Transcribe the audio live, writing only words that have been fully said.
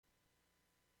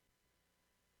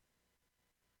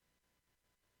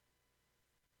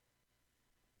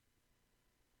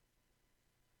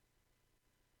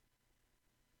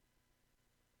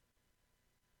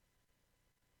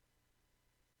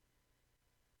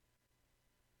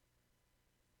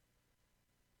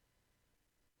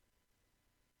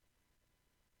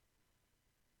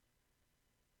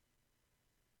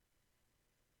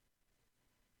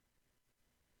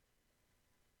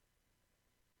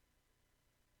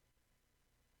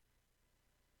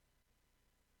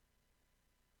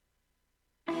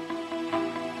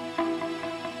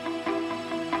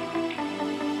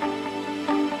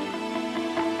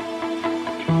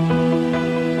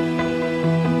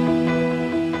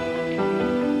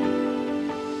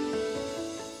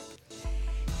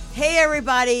Hey,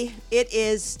 everybody. It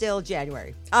is still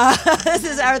January. This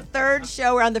is our third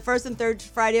show. We're on the first and third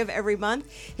Friday of every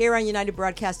month here on United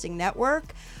Broadcasting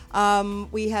Network.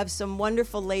 We have some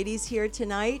wonderful ladies here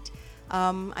tonight.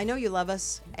 I know you love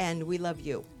us, and we love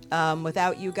you.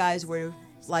 Without you guys, we're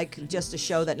like just a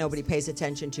show that nobody pays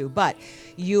attention to, but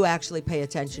you actually pay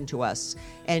attention to us.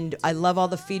 And I love all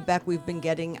the feedback we've been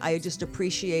getting. I just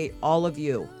appreciate all of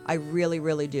you. I really,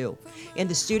 really do. In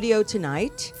the studio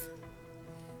tonight,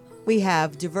 we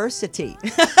have diversity.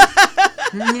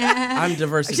 I'm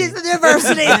diversity. She's the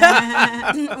diversity.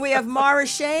 We have Mara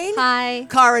Shane. Hi.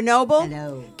 Cara Noble.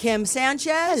 Hello. Kim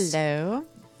Sanchez. Hello.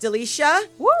 Delisha.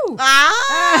 Woo.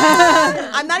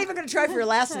 I'm not even going to try for your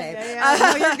last name.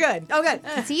 No, you're good. Oh, good.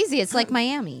 It's easy. It's like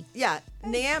Miami. Yeah,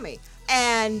 Naomi.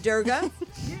 And Durga.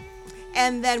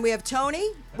 And then we have Tony,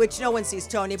 which no one sees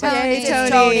Tony, but Tony. it's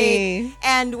Tony.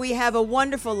 And we have a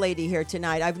wonderful lady here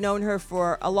tonight. I've known her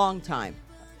for a long time.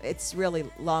 It's really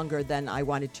longer than I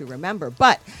wanted to remember.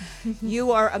 But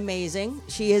you are amazing.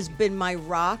 She has been my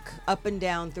rock up and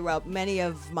down throughout many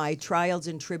of my trials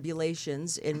and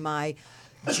tribulations in my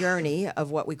journey of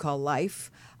what we call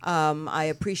life. I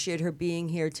appreciate her being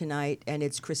here tonight, and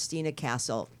it's Christina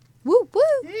Castle. Woo woo.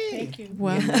 Thank you.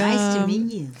 Nice to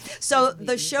meet you. So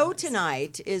the show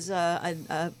tonight is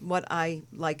what I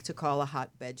like to call a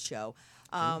hotbed show,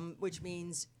 which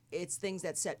means it's things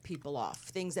that set people off,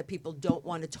 things that people don't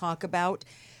want to talk about.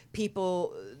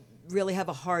 People really have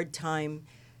a hard time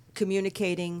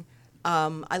communicating.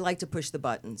 I like to push the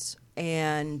buttons.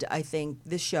 And I think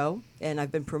this show, and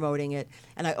I've been promoting it,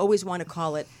 and I always want to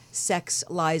call it Sex,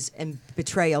 Lies, and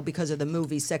Betrayal because of the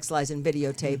movie Sex, Lies, and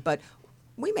Videotape. But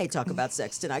we may talk about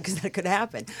sex tonight because that could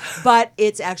happen. But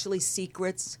it's actually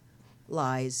secrets,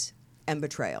 lies, and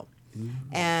betrayal.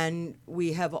 And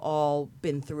we have all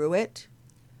been through it.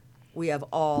 We have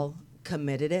all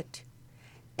committed it.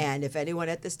 And if anyone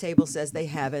at this table says they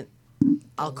haven't,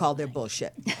 I'll call their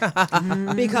bullshit.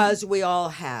 Because we all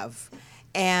have.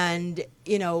 And,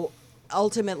 you know,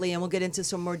 ultimately, and we'll get into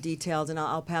some more details, and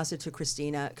I'll pass it to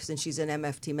Christina, since she's an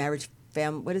MFT,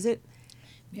 what is it?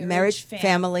 Marriage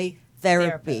Family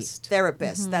Therapist.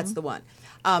 That's the one.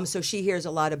 So she hears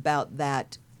a lot about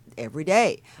that every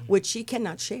day, which she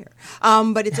cannot share.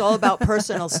 But it's all about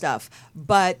personal stuff.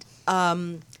 But,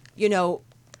 you know,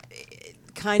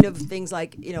 kind of things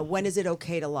like, you know, when is it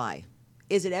okay to lie?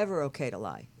 Is it ever okay to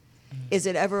lie? Is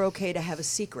it ever okay to have a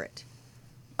secret?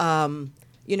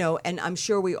 You know, and I'm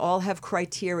sure we all have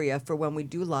criteria for when we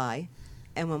do lie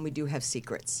and when we do have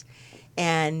secrets.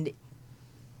 And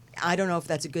I don't know if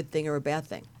that's a good thing or a bad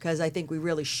thing, because I think we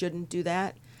really shouldn't do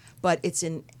that. But it's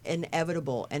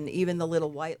inevitable. And even the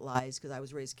little white lies, because I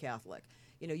was raised Catholic,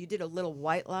 you know, you did a little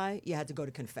white lie, you had to go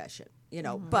to confession, you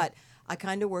know. But I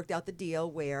kind of worked out the deal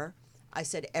where I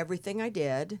said everything I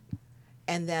did,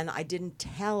 and then I didn't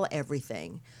tell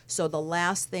everything. So the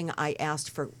last thing I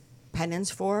asked for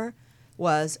penance for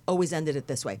was always ended it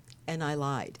this way, and I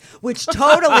lied, which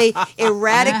totally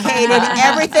eradicated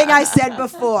everything I said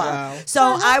before. Wow.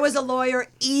 So I was a lawyer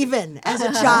even as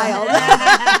a child.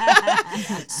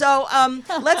 So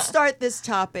let's start this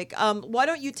topic. Why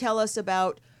don't you tell us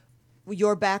about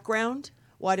your background?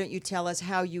 Why don't you tell us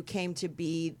how you came to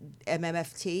be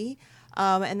MMFT?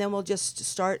 And then we'll just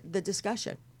start the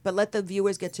discussion. But let the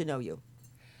viewers get to know you.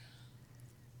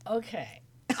 Okay.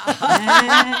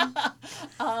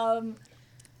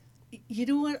 You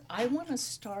know what? I want to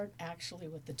start actually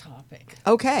with the topic.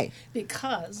 Okay.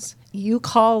 Because you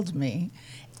called me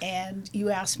and you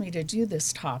asked me to do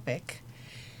this topic.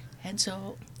 And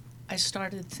so I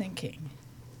started thinking.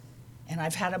 And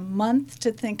I've had a month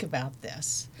to think about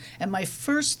this. And my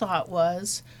first thought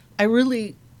was, I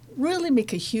really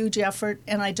make a huge effort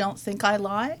and I don't think I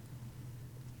lie.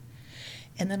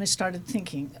 And then I started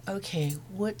thinking, okay,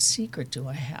 what secret do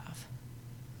I have?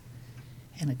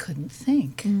 And I couldn't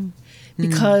think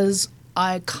because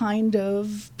I kind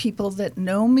of, people that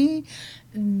know me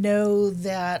know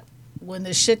that when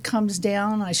the shit comes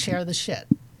down, I share the shit.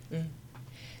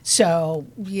 So,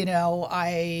 you know,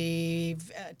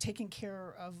 I've taken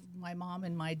care of my mom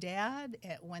and my dad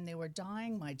when they were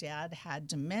dying. My dad had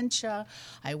dementia.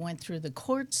 I went through the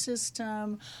court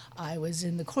system. I was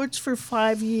in the courts for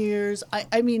 5 years.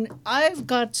 I mean, I've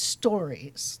got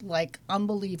stories, like,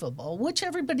 unbelievable, which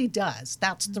everybody does.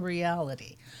 That's the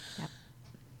reality. Yep.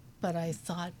 But I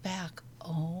thought back,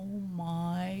 oh,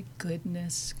 my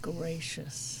goodness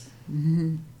gracious.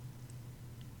 Mm-hmm.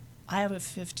 I have a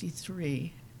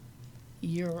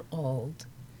 53-year-old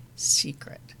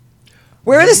secret.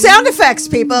 Where are the sound effects,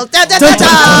 people? Da, da, da,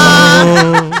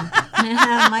 da!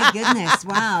 My goodness!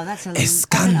 Wow, that's an old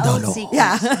Escándalo. secret.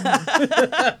 Yeah.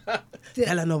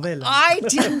 Telenovela. I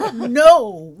didn't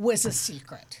know was a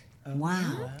secret.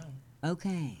 Wow.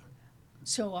 Okay.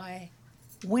 So I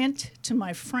went to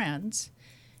my friends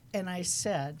and I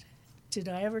said, did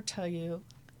I ever tell you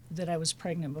that I was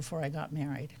pregnant before I got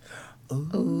married?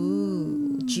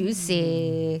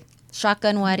 Juicy.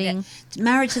 Shotgun wedding.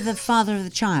 Married to the father of the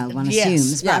child, one Yes.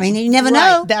 assumes. But I Yes. mean, you never Right,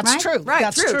 know. that's right? true. Right.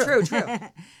 That's True.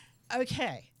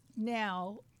 Okay.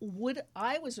 Now,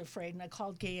 I was afraid, and I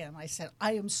called Gaia and I said,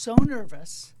 I am so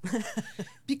nervous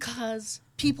because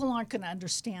people aren't going to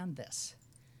understand this.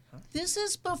 This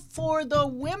is before the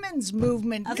women's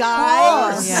movement, Of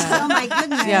guys. course. Yeah. Oh my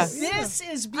goodness. Yeah. This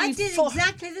is before. I did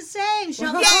exactly the same.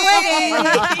 Shotgun Yay!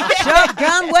 wedding.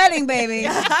 Shotgun wedding, baby.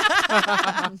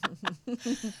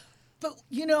 But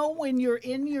you know, when you're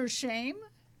in your shame,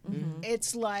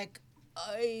 it's like,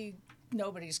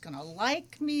 nobody's gonna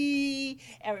like me.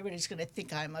 Everybody's gonna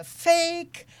think I'm a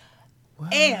fake.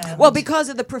 And Well, because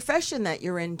of the profession that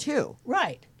you're in too.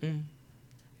 right,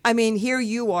 I mean, here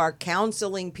you are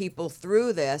counseling people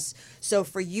through this. So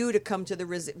for you to come to the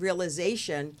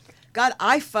realization, God,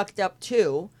 I fucked up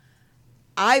too.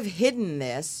 I've hidden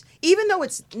this, even though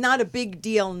it's not a big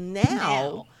deal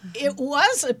now. it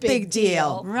was a big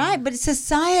deal. Right, but it's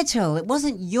societal. It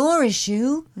wasn't your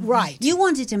issue. Right. You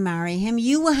wanted to marry him.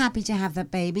 You were happy to have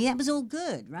that baby. That was all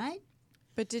good, right?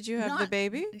 But did you have the Not-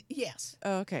 baby? Yes,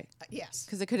 Oh, okay. yes.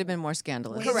 Because it could have been more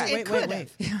scandalous. Correct. It Wait, could wait,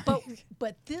 have.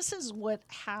 But this is what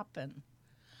happened.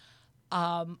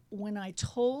 When I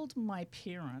told my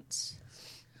parents,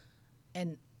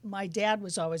 and my dad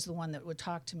was always the one that would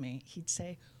talk to me, he'd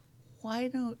say, why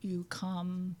don't you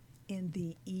come in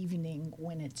the evening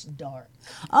when it's dark?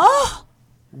 Oh,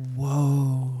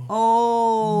 Whoa.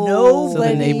 oh. Nobody So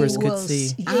the neighbors could will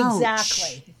see. Ouch.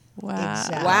 Exactly. Wow.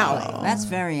 Exactly. Wow. That's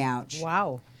very ouch.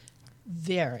 Wow.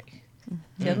 Very.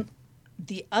 Then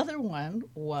the other one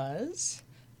was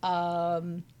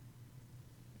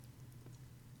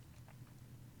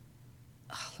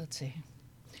let's see.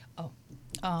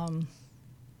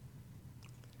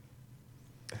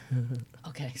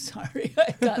 Okay, sorry.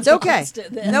 I got It's okay. lost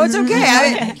in there. No, it's okay.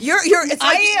 I mean, you're. It's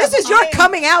like this is your I am.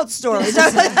 coming out story. This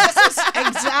is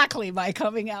exactly my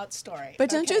coming out story. But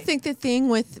don't you Okay. think the thing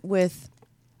with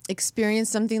experience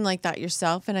something like that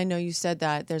yourself, and I know you said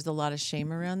that there's a lot of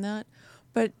shame around that,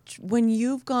 but when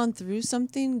you've gone through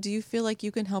something, do you feel like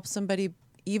you can help somebody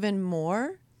even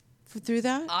more through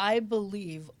that? I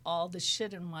believe all the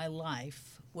shit in my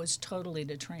life was totally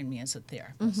to train me as a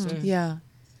therapist. Yeah.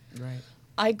 Right.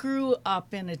 I grew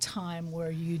up in a time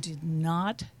where you did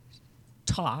not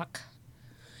talk.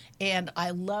 And I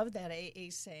love that AA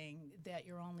saying that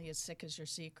you're only as sick as your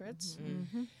secrets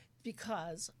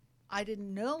because I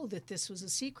didn't know that this was a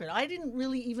secret. I didn't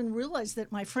really even realize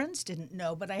that my friends didn't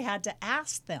know, but I had to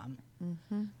ask them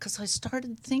because I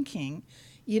started thinking,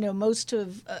 most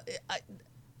of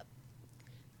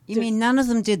You mean none of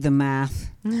them did the math?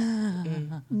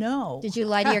 no. Did you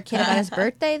lie to your kid about his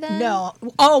birthday then? No.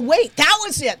 Oh, wait, that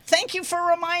was it. Thank you for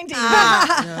reminding me.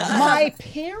 My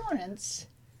parents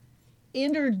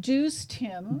introduced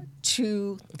him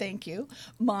to, thank you,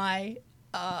 my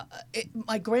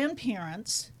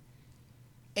grandparents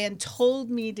and told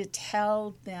me to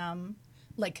tell them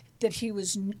like that he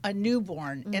was a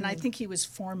newborn and I think he was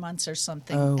 4 months or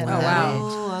something. Oh, at wow. that age.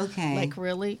 Oh, okay. Like,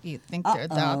 really? You think they're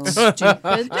that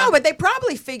stupid? No, but they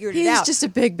probably figured it He's out. just a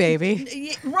big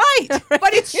baby. Right.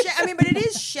 But it's but it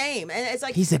is shame, and it's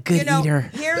like He's a good eater.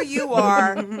 Here you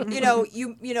are,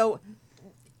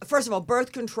 first of all,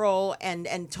 birth control and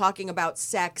talking about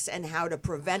sex and how to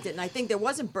prevent it. And I think there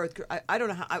wasn't I don't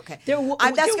know how. Okay, There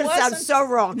that's there going to sound wasn't. so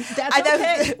wrong. That's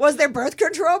okay. Was there birth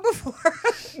control before?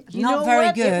 You Not know very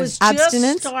what? good. It was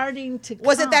Abstinence? just starting to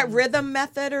Was it that come. rhythm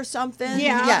method or something?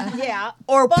 Yeah.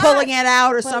 Or But- pulling it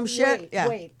out or but some shit? Wait, Yeah.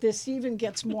 wait. This even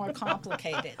gets more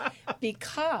complicated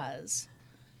because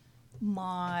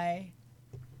my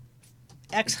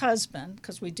ex-husband,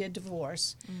 because we did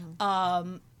divorce,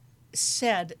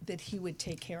 said that he would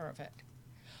take care of it.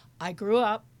 I grew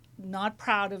up not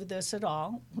proud of this at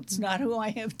all. It's not who I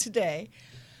am today.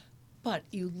 But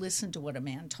you listen to what a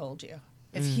man told you.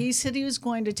 If he said he was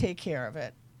going to take care of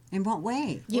it, In what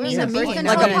way? You mean Yeah, the birth like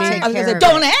control a- part? I was gonna say,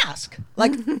 don't ask.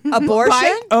 Like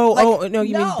abortion? Oh, no,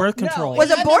 you mean birth control. Was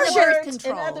In abortion- other Birth words-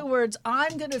 control. In other words,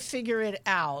 I'm going to figure it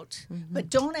out, but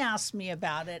don't ask me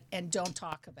about it and don't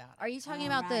talk about it. Are you talking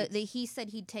about the he said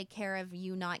he'd take care of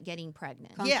you not getting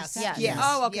pregnant? Yes, Contraception. yes.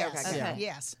 Oh, okay, yes, okay, okay.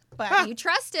 Yes, but You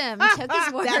trust him. He took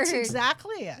his word. that's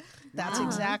exactly it. That's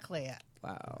exactly it.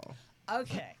 Wow.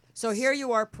 Okay. So here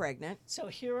you are pregnant, So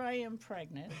here I am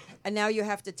pregnant. and now you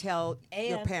have to tell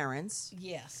your And- parents.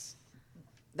 Yes.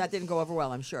 That didn't go over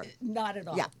well, I'm sure. Not at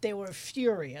all. Yeah. They were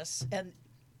furious. And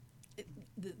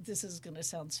this is going to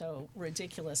sound so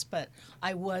ridiculous, but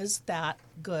I was that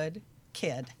good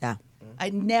kid. Yeah. I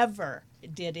never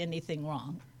did anything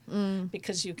wrong.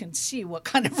 Because you can see what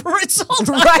kind of result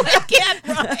I get,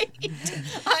 right?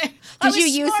 I Did you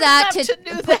was use smart that enough to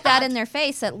do put that in their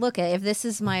face? That look, if this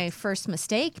is my first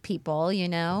mistake, people,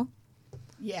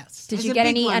 Yes. Did It's you a get big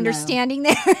any one, though. understanding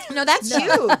there? No, that's huge.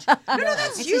 No,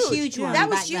 that's It's huge. a huge one That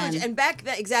was back huge. then. And back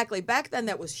then, exactly, back then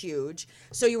that was huge.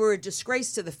 So you were a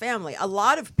disgrace to the family. A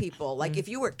lot of people, like if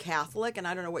you were Catholic, and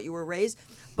I don't know what you were raised,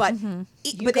 but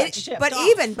You got shipped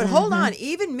off. but hold on,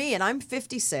 even me, and I'm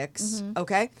 56.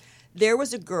 Okay, there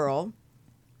was a girl.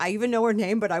 I even know her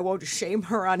name, but I won't shame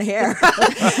her on air.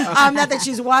 Not that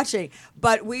she's watching.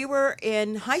 But we were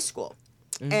in high school,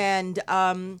 and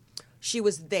she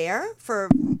was there for,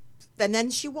 and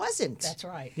then she wasn't. That's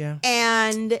right. Yeah.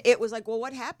 And it was like, well,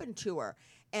 what happened to her?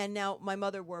 And now my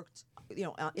mother worked,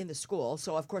 in the school,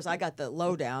 so of course I got the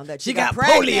lowdown that she got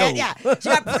pregnant. polio. Yeah, she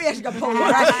got polio.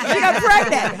 Right? She got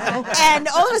pregnant, and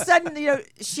all of a sudden,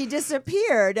 she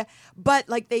disappeared. But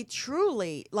like they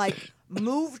truly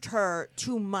moved her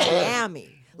to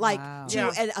Miami. Like to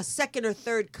a second or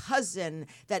third cousin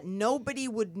that nobody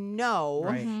would know.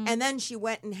 Right. And then she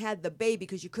went and had the baby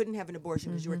because you couldn't have an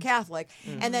abortion because you were Catholic.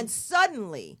 And then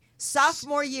suddenly,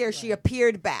 sophomore year, she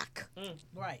appeared back.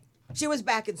 Right. She was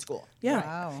back in school. Yeah.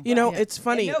 Wow. It's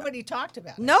funny. And nobody talked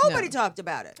about it. Nobody talked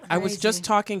about it. I was just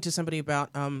talking to somebody about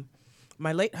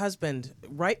my late husband,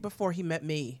 right before he met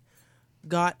me,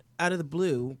 got out of the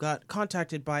blue, got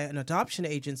contacted by an adoption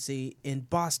agency in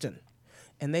Boston.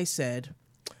 And they said,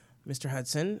 Mr.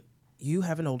 Hudson, you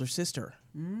have an older sister.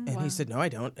 And he said, no, I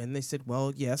don't. And they said,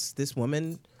 well, yes, this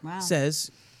woman says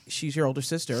she's your older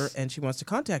sister and she wants to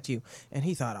contact you. And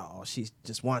he thought, oh, she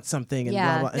just wants something and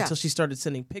Yeah. blah, blah, Yeah. until she started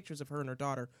sending pictures of her and her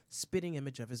daughter, spitting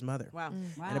image of his mother. Wow.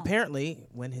 And apparently,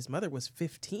 when his mother was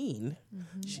 15,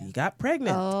 she got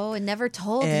pregnant. Oh, and never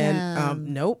told And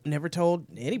him. nope, never told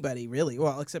anybody really.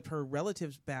 Well, except her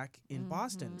relatives back in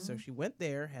Boston. So she went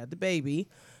there, had the baby,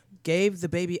 gave the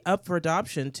baby up for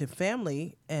adoption to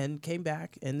family, and came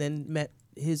back and then met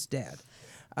his dad.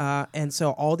 And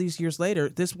so all these years later,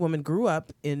 this woman grew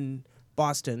up in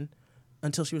Boston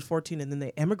until she was 14, and then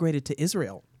they emigrated to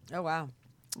Israel. Oh, wow.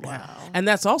 Wow. And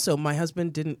that's also, my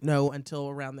husband didn't know until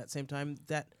around that same time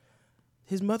that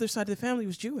his mother's side of the family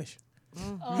was Jewish.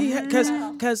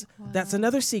 Because that's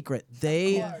another secret.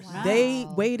 They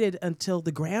waited until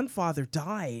the grandfather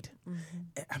died.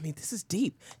 I mean, this is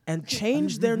deep, and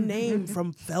changed their name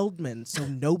from Feldman so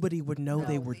nobody would know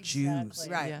they were Jews.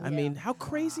 Right. I mean, how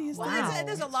crazy is Well, that?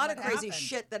 there's a lot of crazy happened.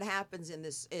 shit that happens in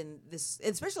this,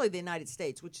 especially the United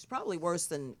States, which is probably worse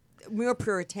than more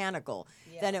puritanical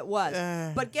than it was.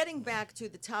 But getting back to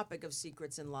the topic of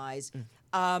secrets and lies,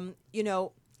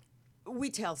 we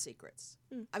tell secrets.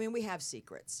 I mean, we have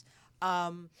secrets.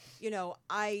 I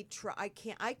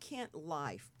can't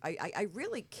lie. I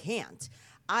really can't.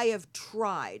 I have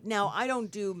tried. Now, I don't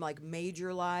do like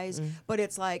major lies, but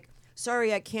it's like,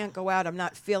 sorry, I can't go out. I'm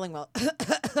not feeling well.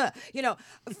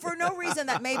 For no reason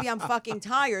that maybe I'm fucking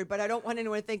tired, but I don't want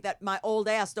anyone to think that my old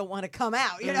ass don't want to come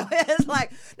out. It's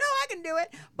like, no, I can do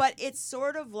it. But it's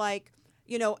sort of like,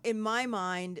 in my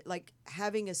mind, like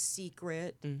having a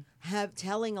secret,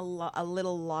 telling a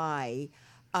little lie,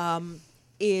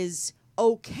 is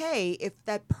okay if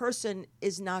that person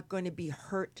is not going to be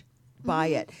hurt by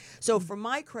it. So for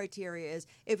my criteria is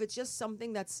if it's just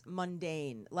something that's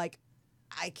mundane, like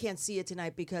I can't see it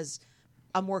tonight because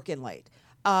I'm working late.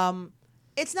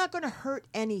 It's not going to hurt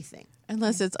anything.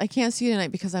 Unless it's, I can't see you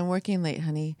tonight because I'm working late,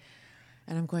 honey,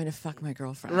 and I'm going to fuck my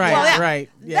girlfriend. Right, Well, yeah, right.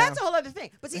 Yeah. That's a whole other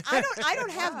thing. But see, I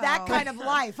don't have that kind of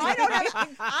life. I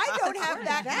don't have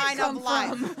that kind of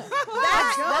life.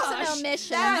 That's an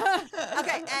omission.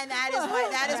 Okay, and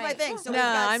that is my thing. So No, we've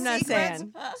got I'm not secrets.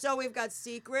 saying. So we've got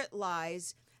secret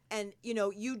lies, and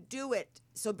you do it.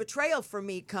 So betrayal for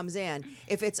me comes in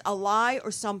if it's a lie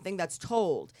or something that's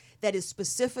told that is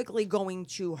specifically going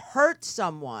to hurt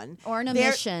someone Or an there-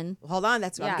 omission. Hold on,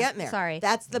 that's what I'm Yeah, getting there. sorry.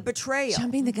 That's the betrayal.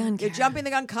 Jumping the gun, You're Karen. jumping the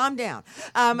gun. Calm down.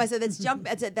 I said that's jump.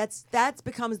 That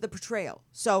becomes the betrayal.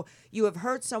 So you have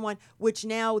hurt someone, which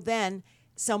now then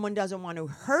someone doesn't want to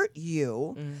hurt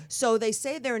you. So they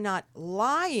say they're not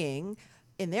lying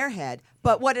in their head,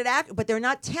 But but they're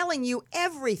not telling you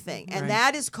everything, and Right.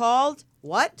 that is called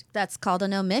what? That's called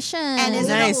an omission. And is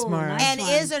Nice, an, Mara. nice and one.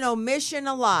 is an omission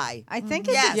a lie? I think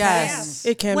it Yes. depends.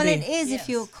 It can Well, be. it is if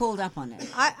you're called up on it.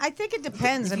 I think it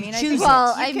depends. I mean, I think choose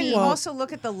Well, you I can mean- also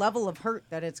look at the level of hurt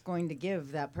that it's going to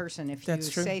give that person if you That's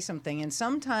true. say something. And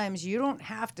sometimes you don't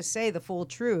have to say the full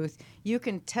truth. You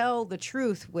can tell the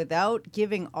truth without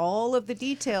giving all of the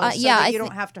details so yeah, that I you don't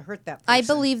thi- have to hurt that person. I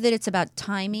believe that it's about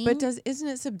timing. But isn't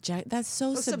it subject? That's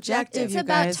so So subjective. subjective. it's you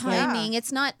about guys. Like, timing.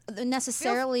 It's not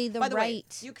necessarily By the way, right.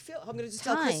 you feel. I'm going to just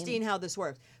tell time. Christine how this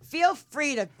works. Feel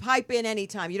free to pipe in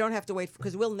anytime. You don't have to wait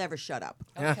because we'll never shut up.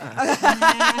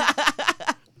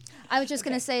 I was just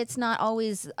going to say it's not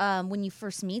always when you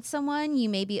first meet someone, you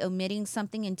may be omitting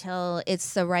something until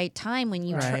it's the right time when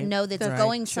you Right. know that it's Right.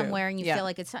 going True. somewhere and you Yeah. feel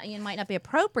like it might not be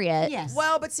appropriate. Yes.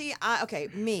 Well, but see, okay,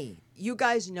 me. You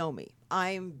guys know me.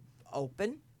 I'm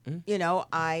open. You know,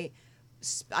 I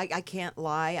can't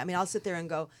lie. I mean, I'll sit there and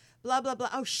go, blah, blah, blah.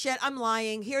 Oh, shit, I'm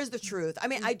lying. Here's the truth. I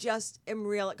mean, I just am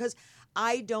real because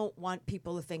I don't want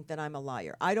people to think that I'm a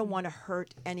liar. I don't want to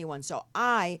hurt anyone. So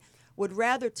I would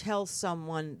rather tell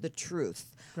someone the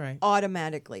truth Right.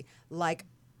 automatically. Like,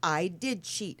 I did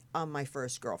cheat on my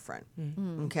first girlfriend.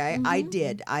 Okay? I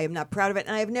did. I am not proud of it.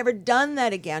 And I have never done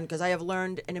that again because I have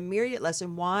learned an immediate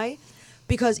lesson. Why?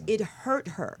 Because it hurt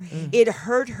her. It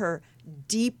hurt her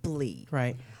deeply.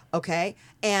 Right. Okay?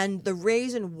 And the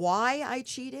reason why I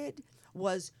cheated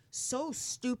was so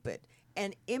stupid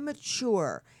and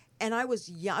immature. And I was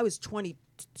young. I was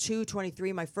 22,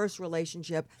 23, my first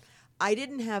relationship. I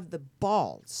didn't have the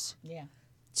balls Yeah.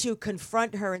 to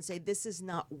confront her and say, this is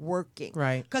not working.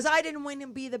 Right. Because I didn't want to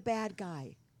be the bad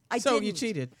guy. I So didn't. you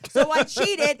cheated. So I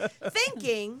cheated,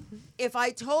 thinking if I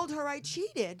told her I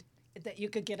cheated, That you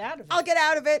could get out of it. I'll get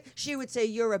out of it. She would say,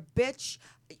 you're a bitch.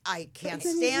 I can't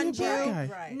then stand you're you. the bad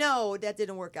guy. Right. No, that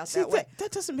didn't work out See, that way.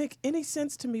 that doesn't make any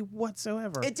sense to me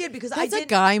whatsoever. It did because I That's a didn't.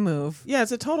 guy move. Yeah,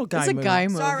 it's a total guy That's a move. guy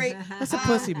move. Sorry. That's a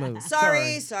pussy move.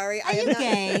 Sorry. I am you not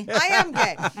gay? I am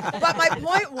gay. But my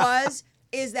point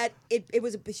is that it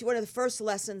was one of the first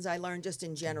lessons I learned just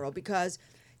in general because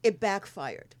it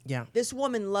backfired. Yeah. This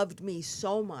woman loved me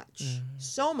so much,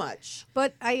 so much.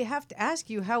 But I have to ask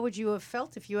you, how would you have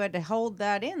felt if you had to hold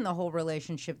that in the whole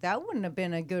relationship? That wouldn't have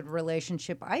been a good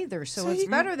relationship either. So it's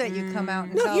better that you come out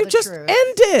and No, tell you the just truth.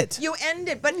 end it. You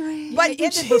ended, but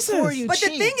ended before you But the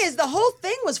cheat. thing is, the whole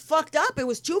thing was fucked up. It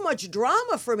was too much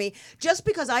drama for me just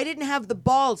because I didn't have the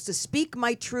balls to speak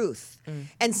my truth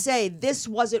and say this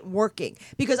wasn't working.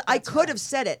 Because I could have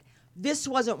said it. This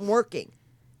wasn't working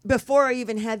before I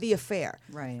even had the affair.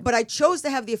 Right. But I chose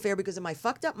to have the affair because of my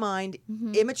fucked up mind,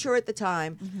 immature at the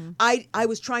time. I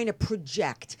was trying to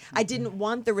project. I didn't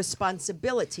want the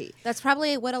responsibility. That's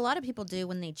probably what a lot of people do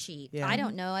when they cheat. Yeah. I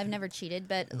don't know. I've never cheated,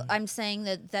 but I'm saying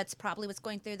that that's probably what's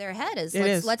going through their head is It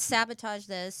is. let's sabotage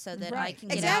this so that I Right. can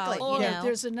get Exactly. out. Or You know?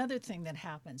 there's another thing that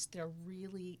happens. They're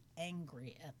really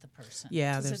angry at the person.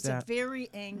 Yeah, 'Cause there's it's that. a very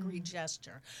angry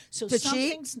gesture. So To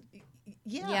cheat? something's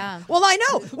Yeah. Well, I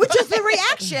know, which is the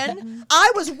reaction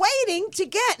I was waiting to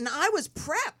get, and I was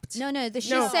prepped. No, she's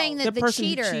No, saying the that the person who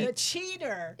cheater The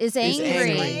cheater is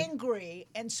angry. angry,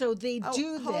 and so they Oh,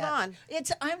 do hold that. on.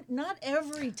 I'm not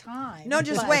every time. No,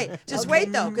 just but- wait. Just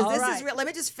wait, though, because All this is right. real. Let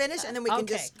me just finish, and then we can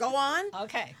Okay. just go on.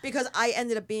 Okay. Because I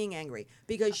ended up being angry.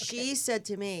 Because she said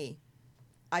to me,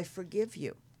 I forgive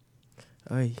you.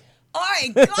 Oy.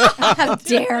 Oh, my God. How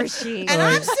dare she? And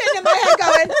I'm sitting in my head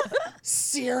going,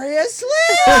 seriously?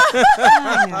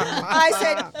 I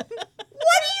said, what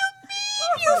do you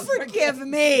mean you forgive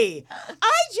me?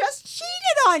 I just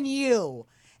cheated on you.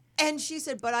 And she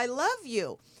said, but I love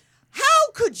you.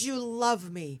 How could you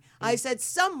love me? I said,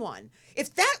 someone.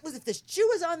 If the shoe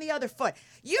was on the other foot,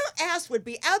 your ass would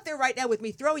be out there right now with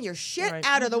me throwing your shit Right.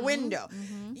 out of the window.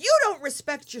 You don't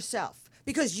respect yourself.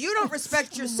 Because you don't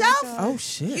respect yourself. Oh,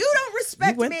 shit. You don't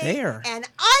respect You went me. there. And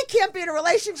I can't be in a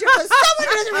relationship with someone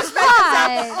who doesn't respect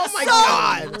himself. Oh my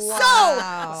God.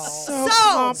 So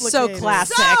complicated. So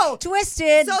classic. So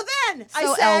Twisted. So then I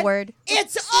So said, L-word.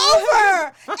 it's over.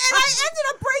 And I ended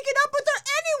up breaking up with her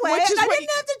anyway. Which is And I what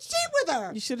didn't have to cheat with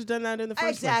her. You should have done that in the first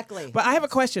Exactly. place. But I have a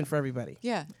question for everybody.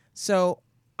 Yeah. So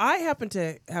I happen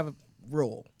to have a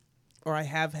rule, or I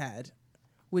have had,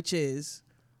 which is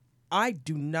I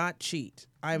do not cheat.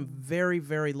 I am very,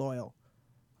 very loyal.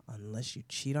 Unless you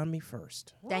cheat on me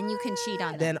first. Then you can cheat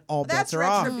on them. Then all That's bets are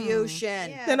off.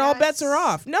 retribution. Then all bets are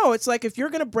off. No, it's like if you're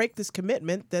going to break this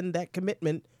commitment, then that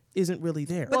commitment isn't really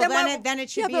there. But Well, then then it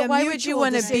should Yeah, be but a why would you mutual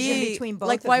want to decision be between both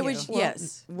like? of Why you. would you?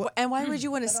 Yes. And why would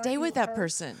you want to stay with that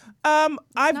person? I've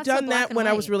not so done black that and when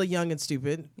I was white. really young and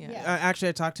stupid. Yeah. Actually,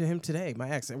 I talked to him today, my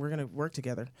ex, and we're going to work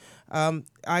together.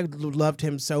 I loved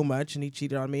him so much, and he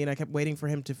cheated on me, and I kept waiting for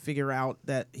him to figure out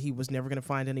that he was never going to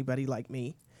find anybody like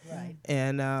me. Right.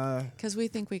 And Because we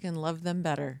think we can love them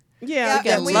better. yeah, We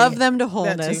can and we- love them to that too.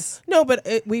 wholeness. No, but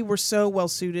we were so well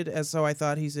suited, as so I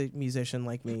thought he's a musician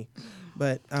like me.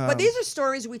 But these are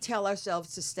stories we tell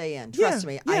ourselves to stay in. Trust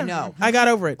me, I know. I got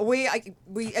over it.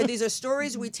 These are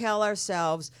stories we tell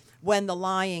ourselves when the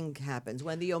lying happens,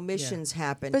 when the omissions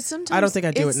happen. But sometimes I don't think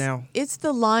I do it it's- now. It's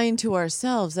the lying to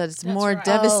ourselves that it's more right.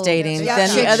 devastating Oh, than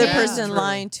the that's other true. person True.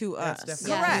 lying to us.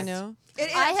 definitely Correct. You know.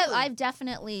 I've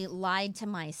definitely lied to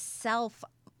myself.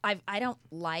 I don't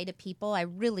lie to people. I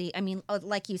mean,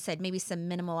 like you said, maybe some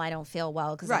minimal. I don't feel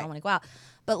well because I Right. don't want to go out.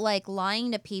 But like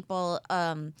lying to people,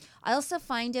 I also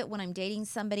find it when I'm dating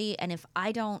somebody, and if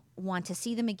I don't want to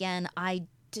see them again,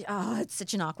 it's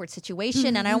such an awkward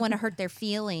situation, and I don't want to hurt their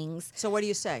feelings. So what do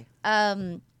you say?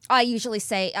 I usually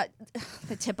say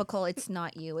the typical, "It's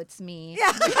not you, it's me."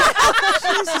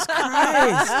 Jesus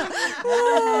Christ.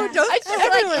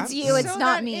 I feel like it's you, it's So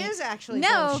not that me. is actually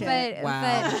no, bullshit. but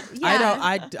Wow. but yeah. I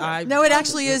don't. I No, it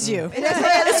actually is you.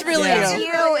 It's really Yeah. It's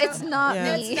you. you, it's not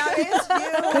Yeah. me.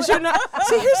 Because you're not.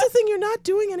 See, here's the thing: you're not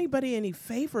doing anybody any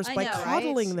favors I by know, right?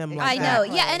 coddling them like I that.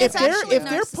 know, yeah, and If it's they're actually if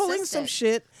they're pulling some narcissistic.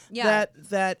 shit Yeah.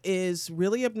 that is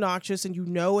really obnoxious, and you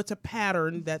know it's a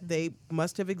pattern that they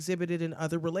must have exhibited in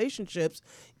other relationships,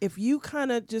 if you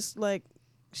kind of just like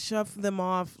shove them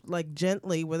off like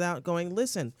gently without going,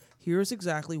 listen, here's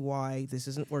exactly why this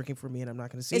isn't working for me, and I'm not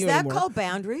going to see Is you that anymore. called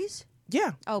boundaries?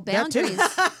 Yeah. Oh, that too.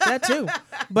 boundaries. That too.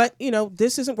 But,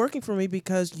 this isn't working for me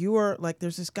because you are like,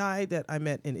 there's this guy that I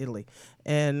met in Italy,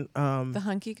 and The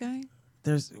hunky guy.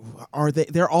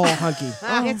 they're all hunky.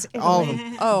 It's All of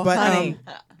them. Oh, But honey.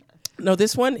 no,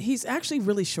 this one, he's actually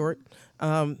really short.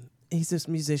 He's this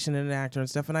musician and an actor and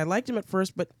stuff, and I liked him at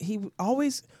first, but he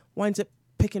always winds up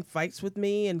picking fights with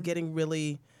me and getting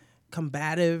really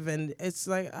combative, and it's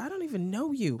like, I don't even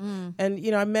know you.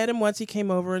 And I met him once. He came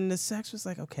over, and the sex was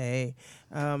like okay,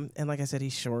 and like I said,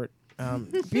 he's short.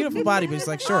 Beautiful body, but he's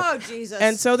like short. Oh, Jesus.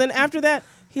 And so then after that,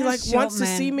 he like short wants to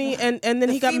man. see me, and then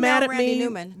The he got female mad at Randy me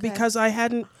Newman. Okay. because I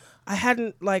hadn't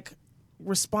like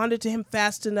responded to him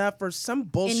fast enough or some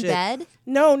bullshit. In bed?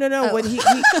 No. Oh. When he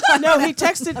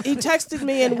texted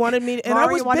me and wanted me, and I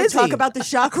Mari, was you want busy. to talk about the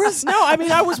chakras? No, I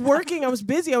mean, I was working, I was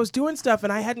busy, I was doing stuff,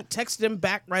 and I hadn't texted him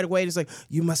back right away. He's like,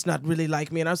 you must not really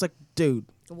like me. And I was like, dude,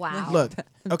 Wow. look,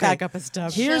 okay. Back up a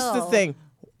step. Here's the Chill. thing.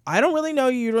 I don't really know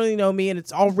you, you don't really know me, and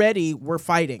it's already, we're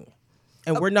fighting.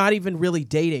 And we're not even really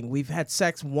dating. We've had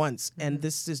sex once, and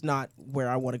this is not where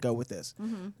I want to go with this.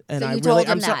 And So I you told him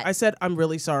I'm sorry. that. I said, I'm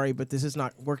really sorry, but this is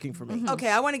not working for me. Okay,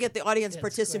 I want to get the audience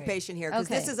participation here because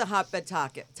this Okay. is a hotbed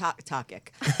topic.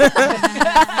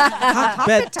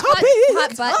 Hotbed topic.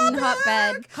 Hot button, hot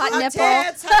bed, hot nipple.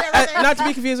 Tits, hot everything. Not to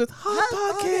be confused with hot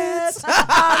pockets.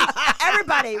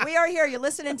 Everybody, we are here. You're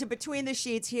listening to Between the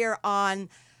Sheets here on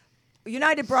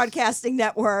United Broadcasting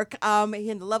Network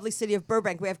in the lovely city of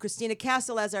Burbank. We have Christina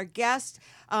Castle as our guest.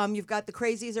 You've got the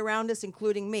crazies around us,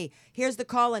 including me. Here's the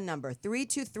call-in number,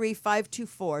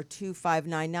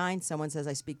 323-524-2599. Someone says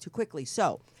I speak too quickly.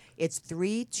 So it's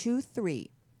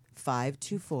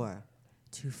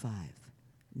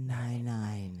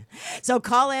 323-524-2599. So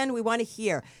call in. We want to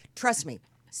hear. Trust me,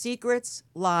 secrets,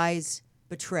 lies,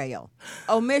 betrayal,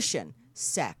 omission,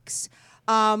 sex.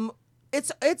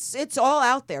 It's all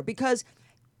out there because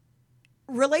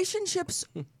relationships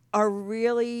are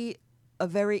really a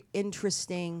very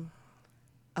interesting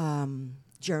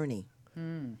journey.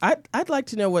 I'd like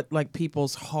to know what like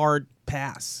people's hard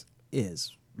pass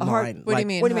is. hard- Line. What do you Like-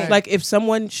 mean? what do you mean? hard? Like if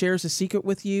someone shares a secret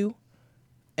with you,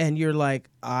 and you're like,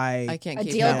 I can't A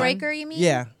keep deal that. breaker, you mean?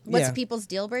 Yeah, What's yeah. people's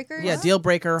deal breakers? Yeah, deal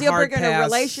breaker, Deal hard breaker in a pass,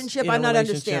 relationship? in a I'm not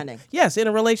relationship. understanding. Yes, in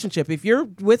a relationship. If you're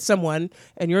with someone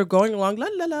and you're going along la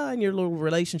la la in your little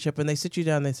relationship, and they sit you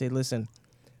down and they say, "Listen,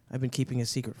 I've been keeping a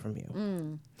secret from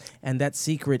you," and that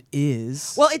secret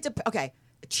is Well, okay,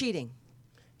 cheating.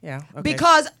 yeah okay.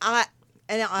 Because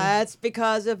that's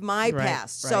because of my Right,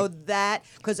 past. So right. that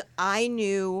because I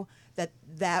knew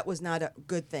that was not a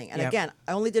good thing. And Yep. again,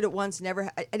 I only did it once. I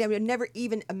would never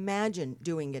even imagine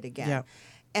doing it again.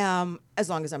 As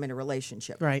long as I'm in a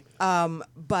relationship. right.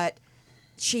 But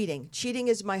cheating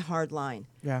is my hard line.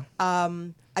 Yeah. I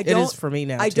It don't, is for me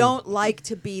now, I too. don't like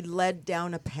to be led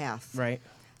down a path. Right.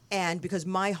 And because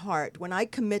my heart, when I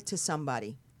commit to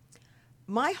somebody,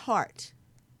 my heart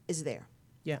is there.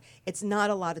 Yeah. It's not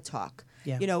a lot of talk.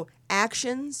 Yeah.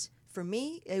 Actions, For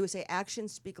me, they would say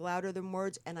actions speak louder than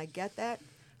words, and I get that.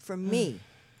 For me,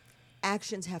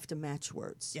 actions have to match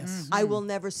words. Yes. I will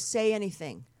never say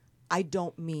anything I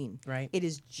don't mean. Right. It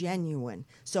is genuine.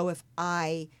 So if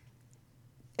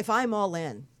I'm all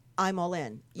in, I'm all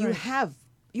in. You Right. have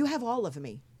all of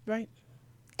me. Right.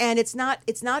 And it's not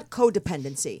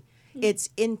codependency. It's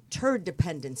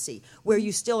interdependency where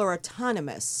you still are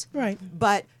autonomous. Right.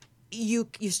 But you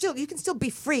can still be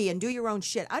free and do your own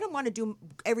shit. I don't want to do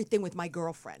everything with my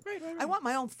girlfriend. Right. I want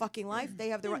my own fucking life. They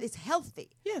have their own. It's healthy.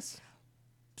 Yes.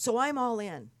 So I'm all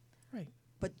in. Right.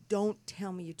 But don't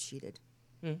tell me you cheated.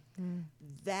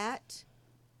 That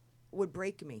would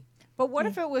break me. But what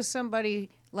if it was somebody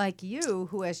like you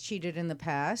who has cheated in the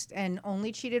past and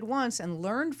only cheated once and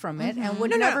learned from it and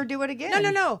would never do it again?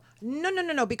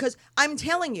 No. Because I'm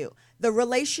telling you, the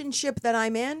relationship that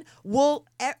I'm in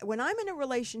when I'm in a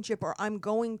relationship or I'm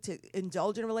going to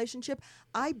indulge in a relationship,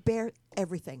 I bear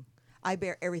everything. I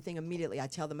bear everything immediately. I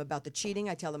tell them about the cheating.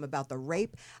 I tell them about the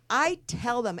rape. I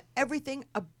tell them everything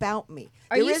about me.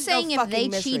 Are There you is no saying if fucking they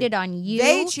mystery. cheated on you?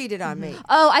 They cheated on me.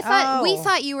 Oh, I thought we Oh.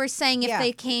 thought you were saying if Yeah.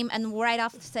 they came and right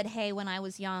off said, "Hey, when I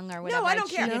was young or whatever, No, I don't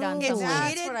care. cheated on If someone."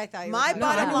 That's cheated, what I thought you were my talking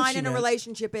bottom about. line She in a meant.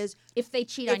 relationship is If they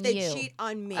cheat if on they you. cheat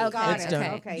on me. Okay, Got It's it.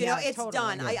 done. Okay. You know, yeah, it's totally.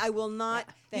 done. I will not.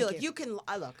 Thank Look, you. you can.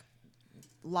 Look,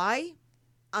 lie.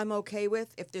 I'm okay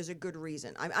with if there's a good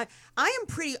reason. I am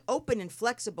pretty open and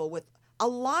flexible with a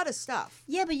lot of stuff.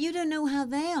 Yeah, but you don't know how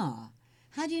they are.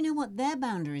 How do you know what their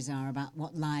boundaries are about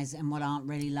what lies and what aren't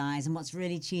really lies and what's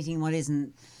really cheating and what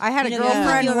isn't? I had a You know, you have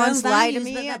girlfriend your own once lie to values,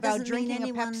 but me that about doesn't mean drinking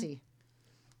anyone- a Pepsi.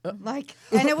 Like,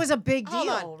 and it was a big Hold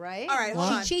deal, on. right? All right,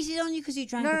 hold on. She cheated on you because you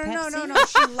drank No, a no, Pepsi? no.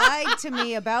 She lied to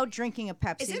me about drinking a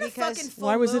Pepsi Is it a because fucking full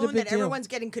Why was it a moon big that deal? everyone's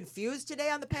getting confused today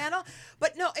on the panel?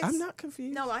 But no, it's, I'm not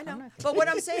confused. No, I know. But what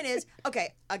I'm saying is,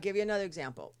 okay, I'll give you another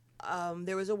example.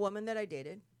 There was a woman that I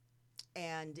dated,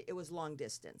 and it was long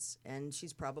distance, and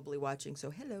she's probably watching.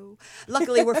 So hello.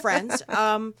 Luckily, we're friends.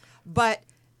 But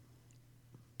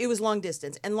it was long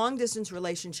distance, and long distance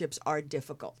relationships are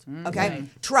difficult. Okay,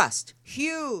 trust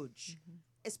huge.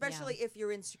 Especially if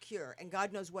you're insecure, and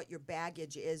God knows what your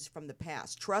baggage is from the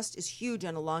past. Trust is huge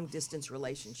on a long distance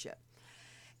relationship.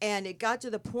 And it got to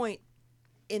the point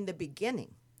in the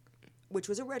beginning, which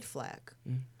was a red flag.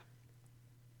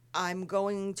 I'm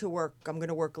going to work. I'm going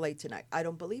to work late tonight. I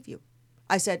don't believe you.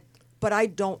 I said, but I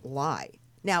don't lie.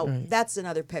 Now, that's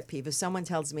another pet peeve. If someone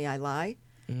tells me I lie,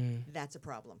 that's a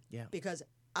problem. Yeah. Because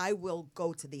I will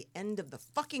go to the end of the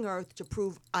fucking earth to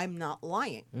prove I'm not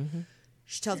lying.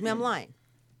 She tells me I'm lying.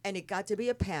 And it got to be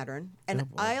a pattern. And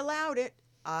I allowed it.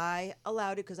 I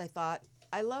allowed it because I thought,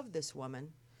 I love this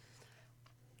woman.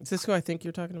 Is this who I think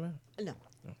you're talking about? No.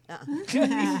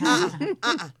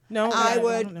 No.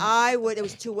 I would. It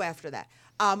was two after that.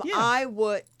 I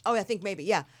would. Oh, I think maybe.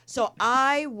 Yeah. So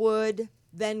I would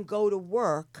then go to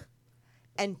work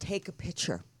and take a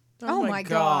picture Oh my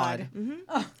God.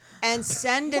 and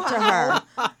send it to her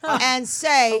and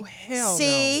say, hell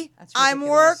 "See, That's I'm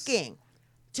ridiculous. working,"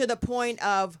 to the point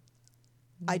of,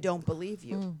 "I don't believe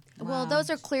you." Well, those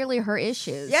are clearly her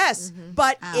issues. Yes,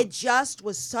 but it just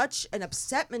was such an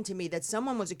upsetment to me that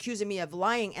someone was accusing me of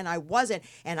lying and I wasn't,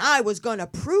 and I was going to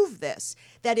prove this,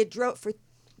 that it drove, for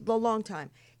a long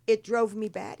time, it drove me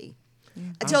batty.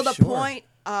 Until I'm the sure. point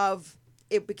of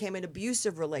it became an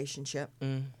abusive relationship,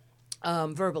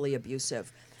 verbally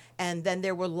abusive. And then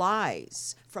there were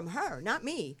lies from her, not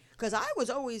me, because I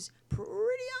was always pretty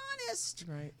honest.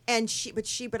 Right. And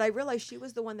but I realized she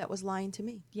was the one that was lying to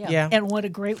me. Yeah. And what a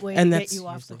great way And to get that's you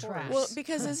off the usually- track. Well,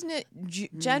 because isn't it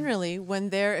generally when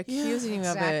they're accusing you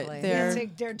exactly. of it, they're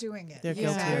They're doing it. They're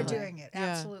guilty They're of it. doing it. Yeah.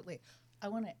 Absolutely. I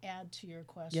want to add to your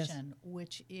question,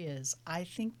 which is I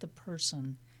think the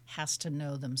person has to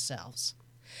know themselves.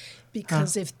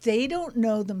 Because if they don't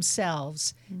know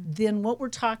themselves, then what we're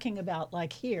talking about,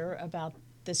 like here, about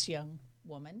this young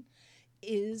woman,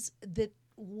 is that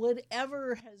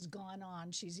whatever has gone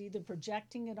on, she's either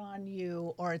projecting it on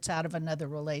you or it's out of another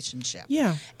relationship.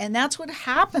 Yeah. And that's what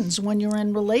happens when you're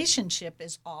in relationship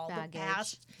is all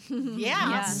Baggage. the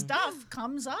past stuff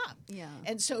comes up. Yeah.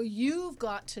 And so you've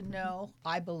got to know,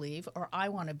 I believe, or I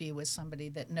want to be with somebody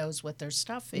that knows what their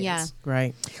stuff is. Yeah.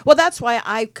 Right. Well, that's why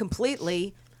I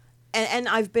completely, and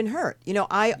I've been hurt. You know,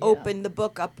 I opened the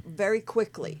book up very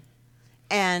quickly,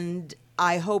 and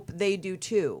I hope they do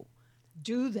too.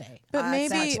 Do they? But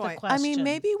That's maybe, the I mean, question.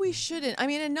 maybe we shouldn't. I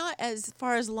mean, and not as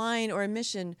far as lying or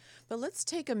omission, but let's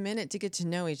take a minute to get to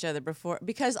know each other before,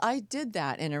 because I did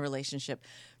that in a relationship.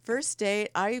 First date,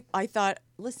 I thought,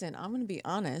 listen, I'm going to be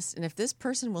honest, and if this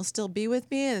person will still be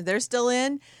with me and they're still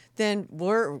in, then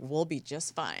we'll be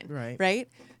just fine. Right. Right?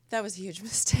 That was a huge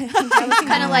mistake.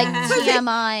 Kind of like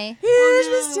TMI. Huge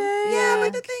mistake. Yeah,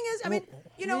 but the thing is, I mean,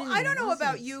 you know, I don't know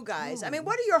about you guys. I mean,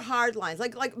 what are your hard lines?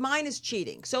 Like mine is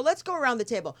cheating. So let's go around the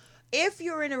table. If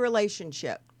you're in a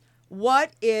relationship,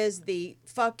 what is the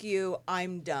fuck you,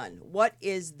 I'm done? What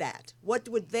is that? What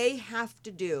would they have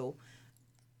to do?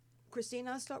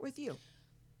 Christina, I'll start with you.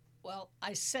 Well,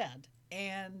 I said,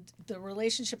 and the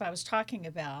relationship I was talking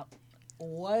about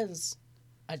was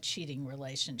a cheating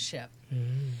relationship.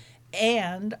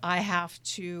 And I have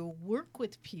to work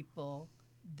with people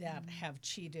that have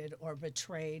cheated or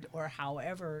betrayed or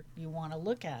however you want to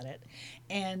look at it.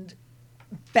 And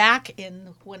back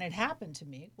in when it happened to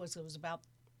me, it was about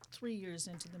 3 years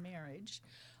into the marriage,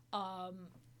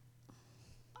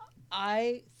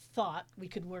 I thought we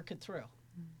could work it through.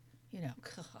 You know,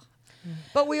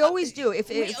 But we always do. If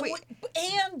we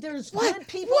and there's good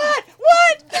people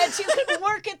what that you can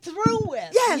work it through with.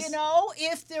 Yes. You know,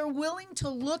 if they're willing to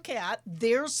look at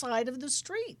their side of the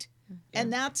street.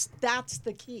 And that's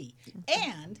the key.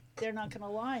 And they're not going to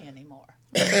lie anymore.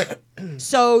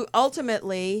 So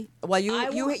ultimately, well, I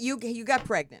will- you got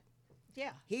pregnant.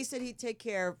 Yeah. He said he'd take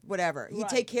care of whatever. He'd Right.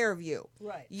 take care of you.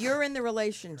 Right. You're in the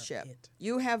relationship.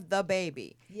 You have the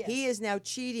baby. Yes. He is now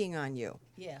cheating on you.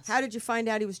 Yes. How did you find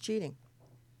out he was cheating?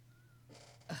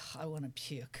 I want to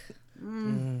puke.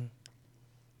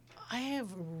 I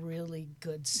have a really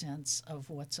good sense of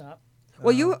what's up.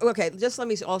 Well, okay. Just let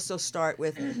me also start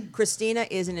with Christina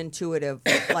is an intuitive,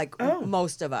 like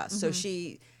most of us. So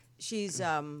she's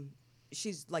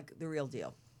like the real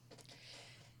deal.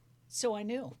 So I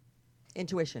knew.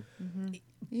 Intuition.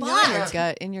 You know in your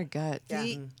gut. In your gut.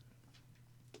 The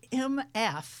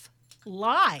MF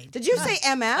lied. Did you say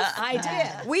MF?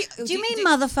 I did. Do you mean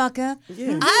motherfucker?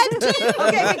 I did.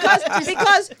 Okay,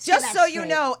 because just so you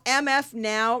know, MF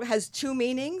now has two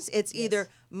meanings. It's either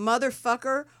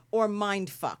motherfucker or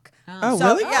mindfuck. Oh, So,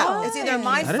 really? yeah, it's either a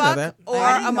I didn't know mindfuck that. or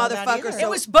I a didn't know that motherfucker. either. So It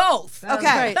was both.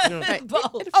 okay. Right.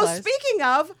 Both. It Oh, applies. speaking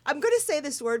of, I'm going to say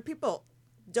this word. People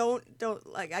don't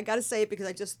like. I got to say it because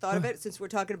I just thought of it. Since we're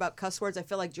talking about cuss words, I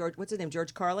feel like George. What's his name?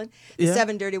 George Carlin. The Yeah.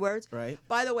 7 dirty words. Right.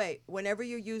 By the way, whenever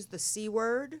you use the C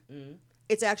word,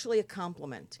 it's actually a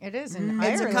compliment. It is in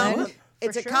It's a Ireland. compliment.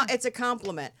 It's for a sure. it's a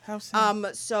compliment. How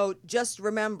so? So just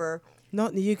remember.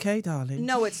 Not in the UK, darling.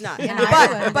 No, it's not.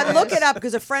 Ireland but it look is. it up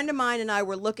because a friend of mine and I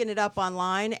were looking it up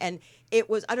online, and it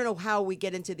was I don't know how we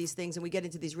get into these things and we get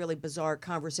into these really bizarre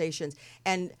conversations.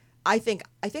 And I think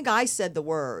I said the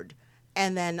word,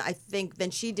 and then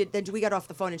she did. Then we got off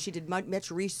the phone and she did much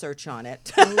research on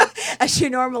it, as she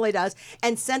normally does,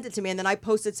 and sent it to me. And then I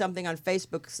posted something on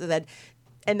Facebook so that.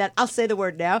 And then I'll say the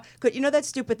word now. 'Cause you know that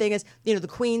stupid thing is, you know, the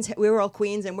queens, we were all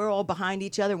queens and we're all behind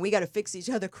each other and we got to fix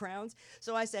each other crowns.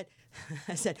 So I said,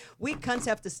 we cunts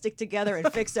have to stick together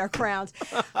and fix our crowns.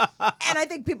 And I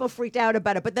think people freaked out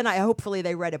about it, but then hopefully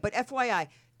they read it. But FYI,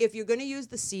 if you're going to use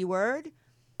the C word,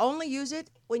 only use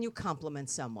it when you compliment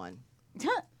someone. Okay,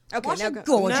 What now a go.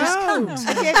 gorgeous No.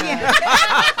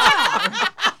 cunt.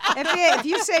 If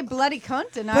you say bloody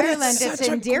cunt in But Ireland, it's such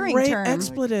an a endearing great term.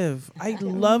 expletive. I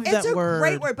love It's that a word.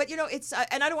 great word, but you know, it's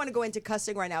and I don't want to go into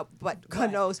cussing right now, but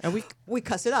God knows, And we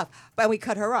cuss it off, but we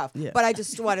cut her off. Yeah. But I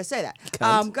just want to say that.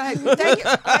 Cunt. Go ahead. Thank you.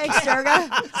 Thanks,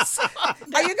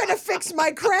 Durga. Are you going to fix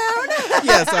my crown?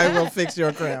 Yes, I will fix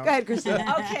your crown. Go ahead,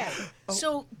 Christina. Okay.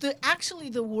 So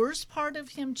the worst part of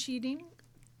him cheating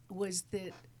was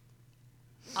that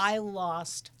I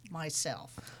lost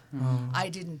myself. I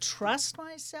didn't trust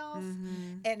myself,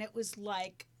 and it was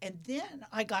like, and then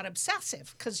I got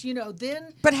obsessive because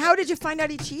then But how did you find out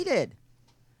he cheated?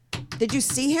 Did you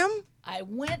see him? I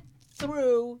went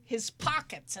through his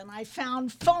pockets and I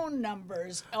found phone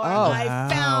numbers, or I wow.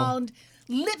 found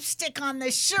lipstick on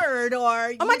the shirt,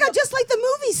 or Oh my God, just like the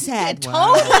movie said.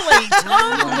 totally,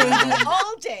 the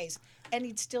old days, and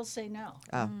he'd still say no.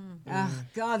 Oh,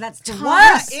 God, that's the It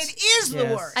worst. is the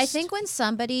Yes. worst. I think when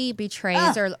somebody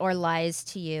betrays or lies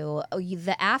to you,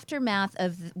 the aftermath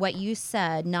of what you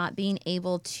said, not being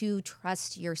able to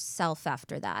trust yourself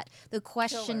after that, the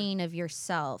questioning of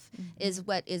yourself is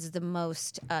what is the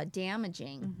most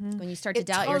damaging when you start to It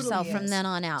doubt totally yourself from is. then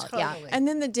on out. Yeah. Totally. And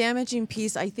then the damaging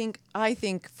piece, I think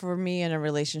for me in a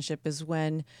relationship is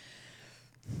when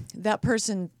that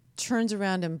person turns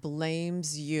around and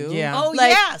blames you. Yeah. Oh, like,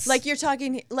 yes. Like you're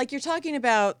talking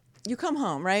about you come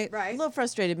home, right? Right. A little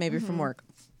frustrated maybe from work.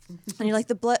 And you're like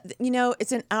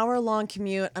it's an hour-long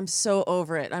commute. I'm so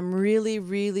over it. I'm really,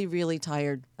 really, really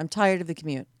tired. I'm tired of the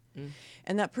commute.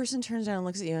 And that person turns around and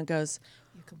looks at you and goes,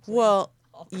 "Well,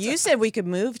 you said we could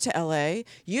move to LA.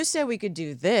 You said we could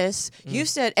do this. You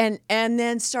said," and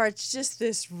then starts just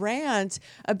this rant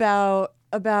about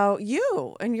about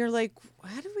you, and you're like,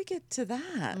 how did we get to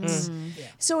that?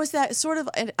 So is that sort of,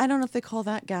 I don't know if they call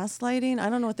that gaslighting. I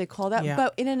don't know what they call that. Yeah.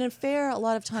 But in an affair, a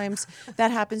lot of times that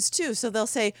happens too. So they'll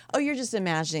say, oh, you're just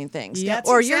imagining things. Yeah. That's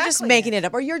Or you're just exactly making it. it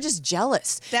up. Or you're just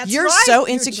jealous. That's you're right, so you're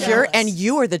insecure jealous. and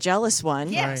you are the jealous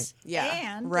one. Yes.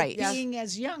 Yeah. And Right. being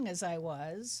as young as I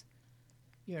was,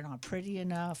 you're not pretty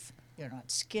enough. You're not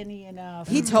skinny enough.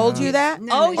 He told you that?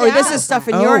 No, Or this yeah. is stuff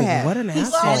in Oh, your head? what an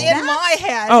asshole. Well, in my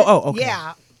head. Oh, okay.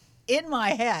 Yeah, in my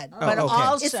head. But okay.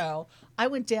 also, I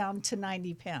went down to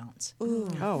 90 pounds. Oh,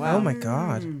 wow. Oh my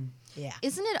God. Yeah.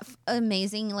 Isn't it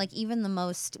amazing? Like even the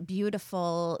most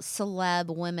beautiful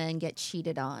celeb women get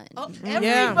cheated on. Oh,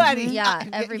 everybody. Yeah,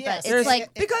 everybody. Yes. It's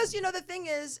like Because, the thing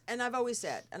is, and I've always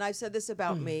said, and I've said this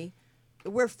about Hmm. me,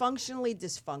 we're functionally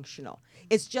dysfunctional.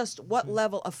 It's just what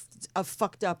level of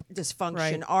fucked up dysfunction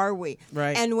Right. are we?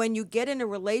 Right. And when you get in a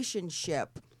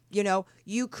relationship,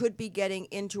 you could be getting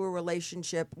into a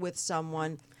relationship with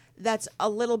someone that's a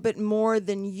little bit more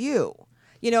than you,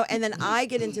 and then I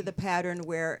get into the pattern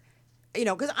where,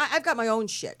 because I've got my own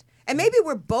shit. And maybe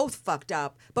we're both fucked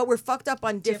up, but we're fucked up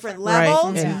on different Right,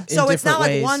 levels. in So it's not different like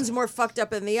ways. one's more fucked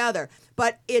up than the other.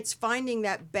 But it's finding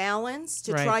that balance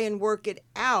to Right. try and work it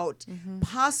out,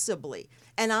 possibly.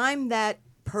 And I'm that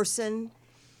person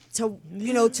to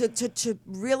to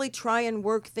really try and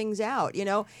work things out,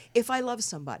 if I love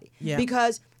somebody. Yeah.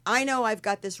 Because I know I've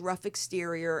got this rough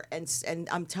exterior and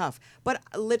I'm tough. But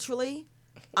literally,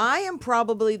 I am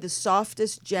probably the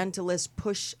softest, gentlest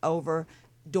pushover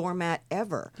doormat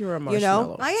ever. You're a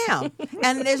marshmallow. I am.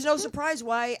 And there's no surprise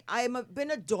why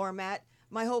been a doormat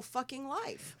my whole fucking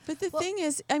life. But the thing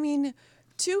is, I mean,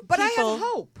 two But I have people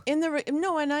hope.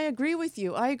 No, and I agree with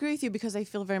you. I agree with you because I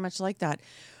feel very much like that.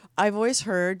 I've always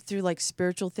heard through like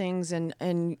spiritual things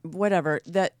and whatever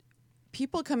that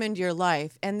people come into your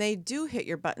life and they do hit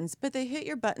your buttons, but they hit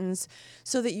your buttons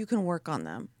so that you can work on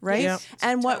them, right? Yeah.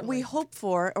 And what we hope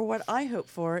for, or what I hope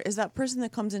for, is that person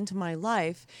that comes into my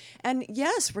life. And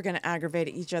yes, we're going to aggravate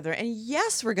each other. And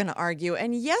yes, we're going to argue.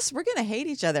 And yes, we're going to hate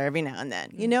each other every now and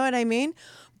then. You know what I mean?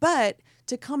 But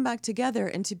to come back together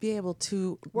and to be able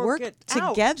to work it out.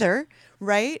 together,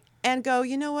 right? And go,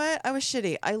 you know what? I was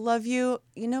shitty. I love you.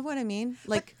 You know what I mean?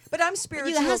 Like, But I'm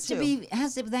spiritual It has too.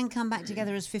 to then come back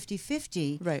together as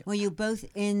 50-50, Right. where you're both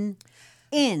in.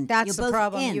 That's You're the both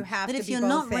problem. in. You have but to if be you're both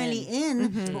not really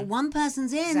in, but one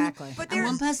person's in, Exactly. But and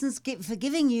one there's- person's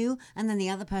forgiving you, and then the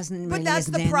other person But really that's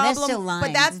isn't the in. They're problem. still lying.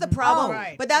 But that's the problem. Oh,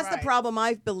 right, but that's right. the problem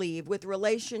I believe with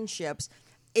relationships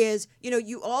is,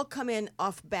 you all come in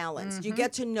off balance. You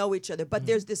get to know each other, but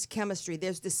there's this chemistry,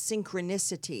 there's this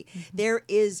synchronicity. There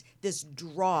is this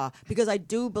draw because I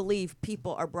do believe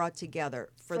people are brought together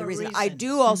for the For a reason. I reason.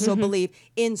 do also believe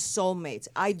in soulmates.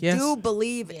 I Yes. do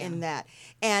believe in that.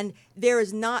 And there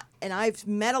is not, and I've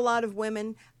met a lot of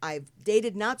women. I've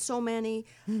dated not so many,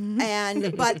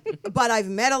 and but I've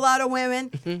met a lot of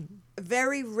women.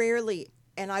 Very rarely,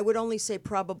 and I would only say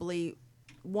probably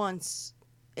once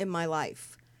in my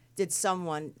life, did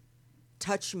someone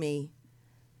touch me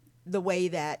the way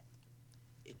that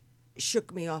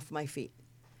shook me off my feet.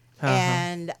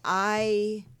 And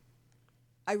I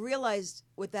realized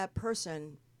with that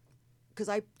person, because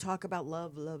I talk about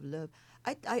love,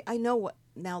 I know what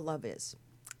now love is.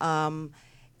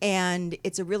 And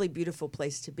it's a really beautiful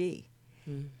place to be.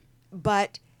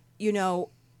 But,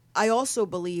 I also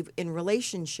believe in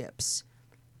relationships.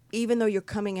 Even though you're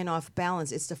coming in off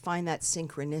balance, it's to find that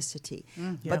synchronicity.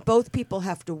 But both people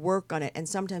have to work on it, and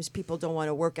sometimes people don't want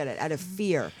to work at it out of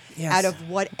fear, Yes. out of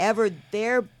whatever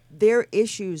their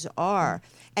issues are.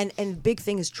 And the big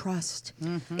thing is trust.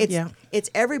 It's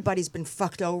everybody's been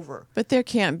fucked over. but there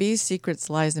can't be secrets,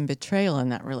 lies, and betrayal in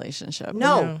that relationship.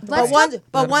 No, Let's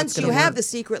but None once of it's you gonna have work. the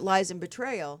secret lies and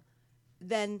betrayal,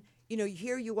 then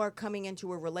here you are coming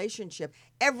into a relationship.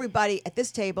 Everybody at this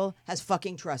table has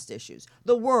fucking trust issues.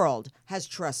 The world has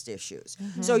trust issues.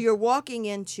 So you're walking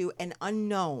into an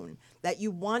unknown that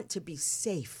you want to be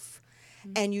safe,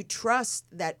 and you trust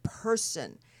that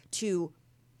person to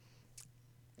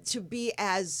be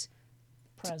as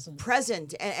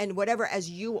present and whatever as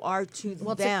you are to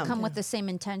well, them. to come with the same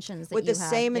intentions that with you the have.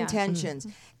 same Yeah. intentions,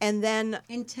 and then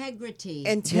integrity.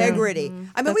 integrity. I mean,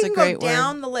 That's we a can great go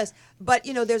down the list, but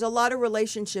there's a lot of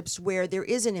relationships where there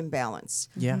is an imbalance.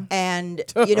 Yeah. And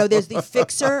there's the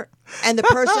fixer and the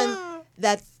person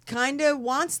that kind of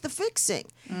wants the fixing.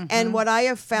 And what I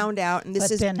have found out, and this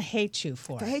But is then hate you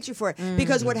for I it. hate you for it,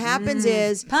 because what happens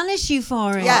is Punish you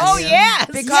for it. Yes. Oh, yes.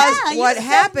 because Yeah, what you're so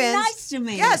happens nice to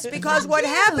me. Yes, because what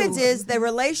Fuck happens you. is the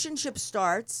relationship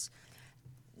starts,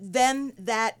 then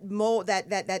that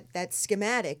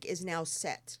schematic is now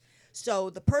set. So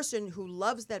the person who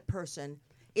loves that person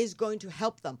is going to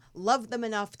help them, love them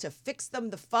enough to fix them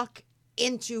the fuck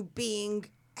into being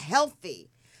healthy.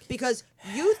 Because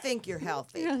you think you're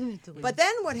healthy. But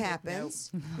then what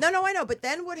happens? No, I know. But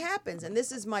then what happens, and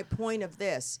this is my point of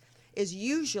this, is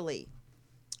usually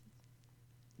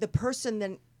the person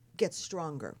then gets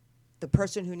stronger. The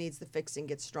person who needs the fixing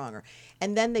gets stronger.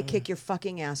 And then they kick your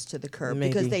fucking ass to the curb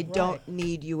because Maybe. they don't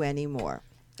need you anymore.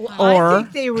 Well, Or- I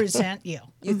think they resent you.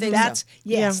 You think That's so?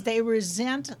 yes, Yeah. they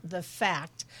resent the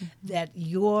fact that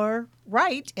you're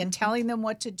right in telling them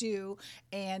what to do,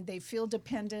 and they feel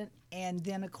dependent. And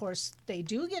then, of course, they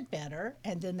do get better,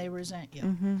 and then they resent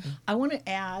you. I want to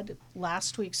add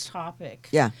last week's topic,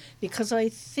 Yeah. because I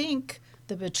think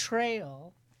the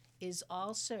betrayal is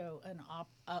also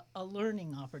a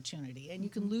learning opportunity, and you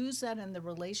can lose that in the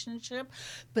relationship.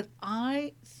 But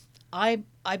I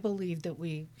believe that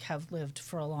we have lived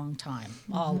for a long time,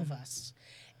 all of us.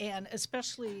 And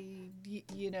especially,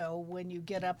 when you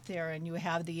get up there and you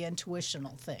have the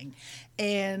intuitional thing.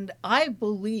 And I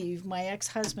believe my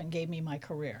ex-husband gave me my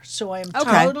career. So I am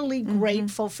totally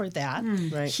grateful for that.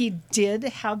 Right. He did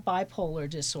have bipolar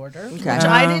disorder, which Okay.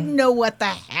 I didn't know what the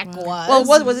heck was.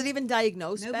 Well, was it even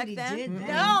diagnosed Nobody back then? did then.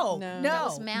 No. That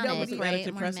was manic, nobody- right?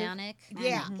 More depressive? manic.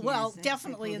 Yeah, well, Yes, they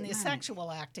definitely in called the it manic.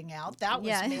 sexual acting out. That was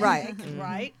Yeah. manic, Right.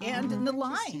 right? And in the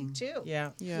lying, too. Yeah.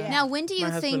 Yeah. Now, when do you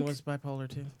My husband think? was bipolar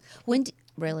too.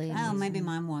 Really? Oh, maybe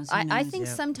mine was. who I knows? think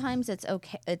Yeah. sometimes it's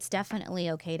okay. It's definitely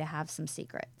okay to have some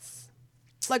secrets.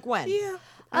 Like when? Yeah.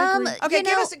 Okay, you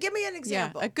know, give me an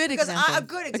example. a good Because example. a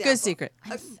good example. A good secret.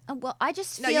 well, I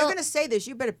just No, feel. you're going to say this.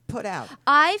 You better put out.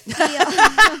 I feel.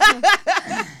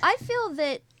 I feel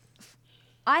that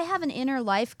I have an inner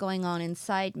life going on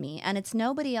inside me, and it's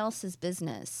nobody else's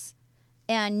business,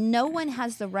 and no one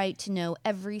has the right to know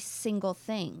every single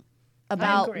thing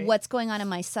about agree. what's going on in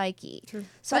my psyche.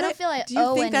 So I But don't feel I do you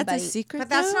owe think anybody. that's a secret? But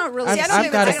that's though? not really. I've, I don't I've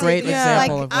even- got I a don't great even-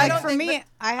 example like, of I that. don't for think- me,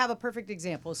 I have a perfect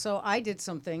example. So I did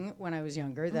something when I was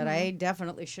younger that I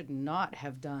definitely should not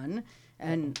have done.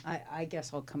 And I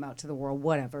guess I'll come out to the world,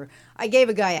 whatever. I gave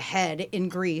a guy a head in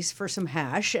Greece for some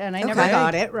hash, and I never Okay.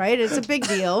 got it, right? It's a big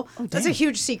deal. That's a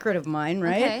huge secret of mine,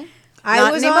 right? Okay.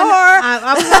 Not was anymore.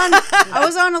 I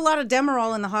was on a lot of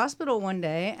Demerol in the hospital one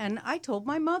day, and I told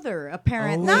my mother,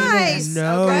 apparently. Nice.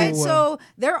 No. Right? So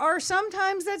there are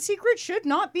sometimes that secrets should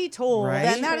not be told, Right.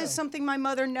 and that is something my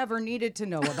mother never needed to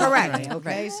know about. Correct. me,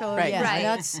 okay, so Right. yeah, Right.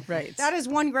 that's Right. that is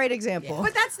one great example.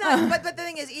 But that's not. But the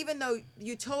thing is, even though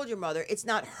you told your mother, it's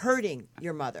not hurting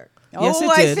your mother. Yes, it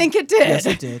I did. think it did. Yes,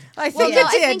 it did. I think Well, it no,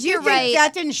 I did. think Do you you're think right.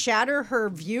 that didn't shatter her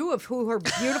view of who her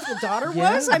beautiful daughter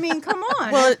was? I mean, come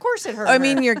on. Well, of course it hurt. I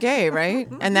mean, her. you're gay, right?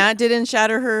 And that didn't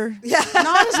shatter her.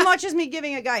 Not as much as me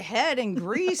giving a guy head in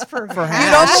Greece for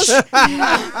hash.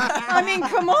 I mean,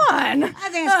 come on. I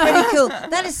think it's pretty cool.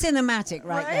 That is cinematic,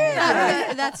 right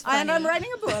there. That's funny. And I'm writing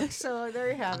a book, so there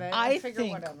you have it. I figure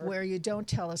think whatever. where you don't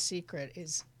tell a secret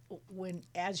is when,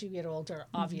 as you get older,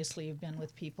 Mm-hmm. obviously you've been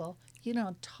with people, you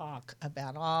don't talk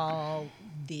about all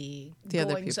the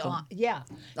other goings people. on. Yeah,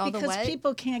 All the because what?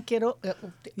 people can't get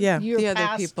Yeah. your The other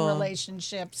past people.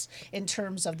 relationships in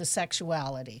terms of the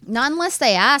sexuality. Not unless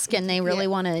they ask and they really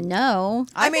want to know.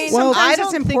 I mean, Well- sometimes I it's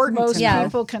don't think important most to Yeah. know.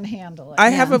 people can handle it. I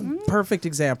have a perfect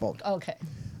example. Okay.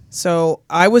 So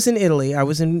I was in Italy. I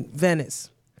was in Venice,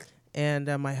 and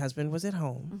my husband was at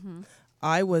home.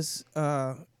 I was,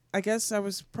 I guess, I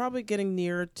was probably getting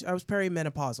near. I was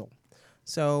perimenopausal.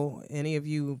 So any of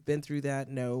you who've been through that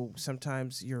know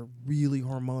sometimes you're really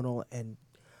hormonal, and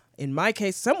in my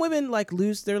case, some women like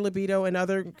lose their libido. In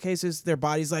other cases, their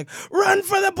body's like, run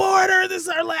for the border. This is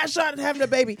our last shot at having a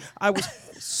baby. I was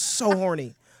so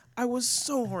horny. I was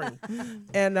so horny,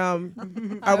 and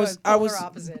I was polar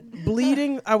opposite.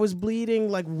 bleeding. I was bleeding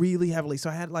like really heavily. So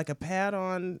I had like a pad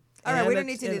on. All right, and we a- don't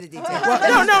need to do and- the details.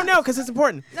 Well, no, because it's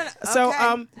important. No, So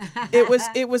okay.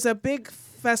 it was a big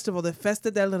festival. The Festa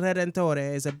del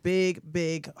Redentore is a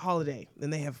big holiday,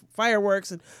 and they have fireworks,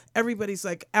 and everybody's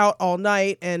like out all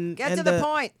night. And Get and to the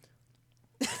point.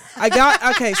 I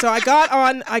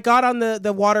got on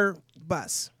the water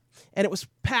bus, and it was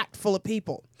packed full of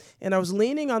people, and I was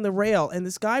leaning on the rail, and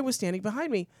this guy was standing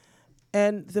behind me,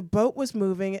 and the boat was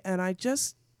moving, and I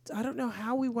don't know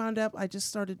how we wound up. I just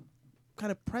started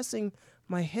kind of pressing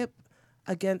my hip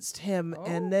against him,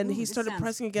 and then he this started sounds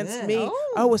pressing against good. me.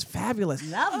 Oh, it was fabulous.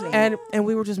 Lovely. And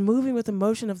we were just moving with the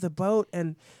motion of the boat,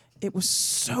 and it was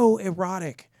so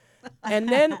erotic. And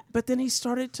then, but then he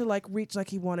started to like reach like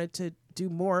he wanted to do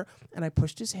more, and I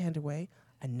pushed his hand away.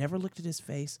 I never looked at his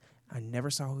face. I never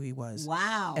saw who he was.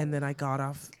 Wow. And then I got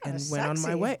off and Kinda went on my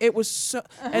sexy. way. It was so,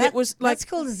 and it was like, That's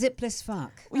called a zipless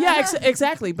fuck. yeah,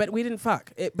 exactly. But we didn't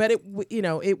fuck.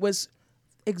 It was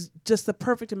just the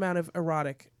perfect amount of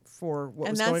erotic for what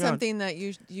And was that's going on. something that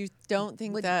you don't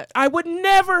think that. I would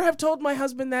never have told my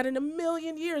husband that in a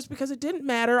million years because it didn't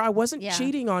matter. I wasn't Yeah.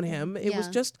 cheating on him. It was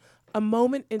Yeah. just a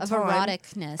moment in Of time.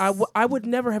 eroticness. I would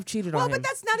never have cheated Well, on him. but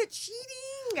that's not a cheating.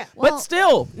 Well,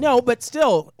 But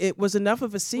still, it was enough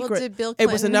of a secret. did Bill it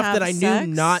was Clinton enough have that I sex?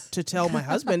 knew not to tell my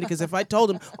husband because if I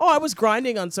told him, oh, I was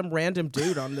grinding on some random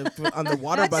dude on the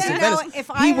water bus in you know, Venice,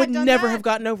 if I he had would done never that- have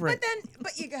gotten over But it. then,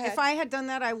 but you go ahead. If I had done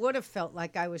that, I would have felt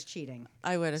like I was cheating.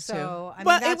 I would have too. So, I mean,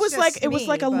 But it that's was like just it was me,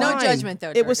 like a but- No line. judgment,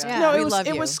 though, It was Durga. no, We it was love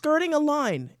it you. was skirting a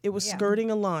line. It was Yeah. skirting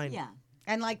a line. Yeah.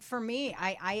 And like for me,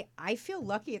 I feel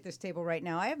lucky at this table right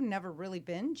now. I have never really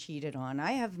been cheated on.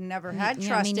 I have never had yeah,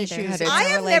 trust me neither. issues. I in a I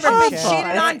have never been relationship.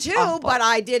 cheated on too, but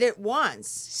I did it once.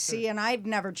 See, and I've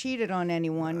never cheated on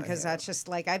anyone because that's just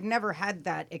like I've never had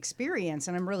that experience,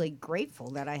 and I'm really grateful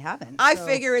that I haven't. I So-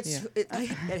 figure it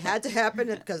had to happen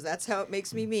because that's how it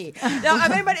makes me me. No, I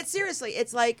mean, but it's seriously,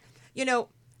 it's like,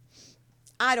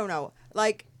 I don't know,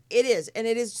 like it is, and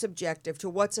it is subjective to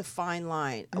what's a fine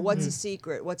line, what's a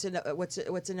secret, what's an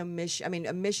omission. I mean,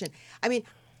 omission. I mean,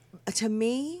 to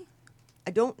me,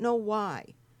 I don't know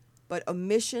why, but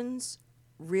omissions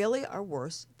really are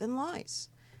worse than lies.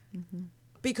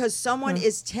 Because someone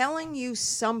is telling you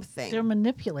something. They're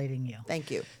manipulating you.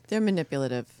 Thank you. They're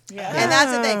manipulative. And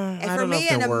that's the thing. And I for don't know me, if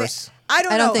they're an worse. I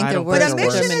don't I know. don't think I they're don't worse. But think but they're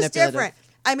they're omission is manipulative. different.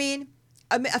 I mean,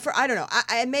 for I don't know.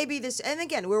 I maybe this, and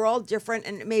again, we're all different,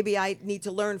 and maybe I need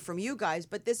to learn from you guys.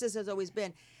 But this has always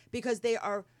been because they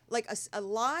are like a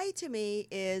lie to me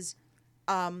is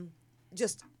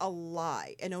just a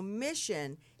lie. An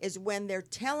omission is when they're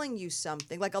telling you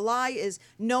something. Like a lie is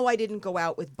no, I didn't go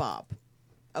out with Bob.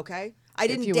 Okay, I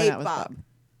didn't you went date out with Bob, Bob.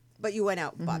 but you went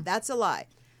out with Bob. That's a lie.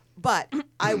 But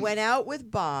I went out with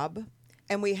Bob,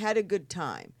 and we had a good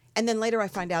time. And then later I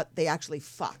find out they actually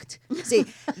fucked. See,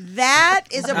 that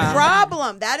is a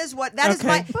problem. That is what that is Okay.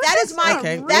 my that is my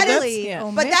Okay. that Well, is really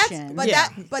yeah. but that's omission. but Yeah.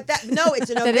 that no, it's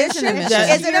an That omission. is an omission.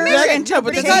 It's an Your omission.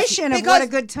 interpretation of what a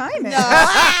good time is.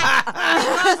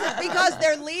 because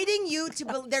they're leading you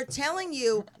to they're telling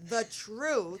you the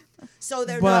truth. So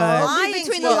they're But- not lying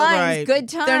between to the you. lines, Right. good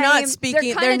time. They're not speaking.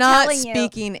 kinda They're not telling you.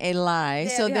 speaking a lie.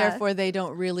 So Yeah. therefore, they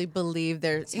don't really believe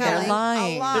they're Telling a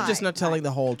lying. lie. They're just not telling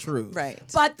the whole truth. Right.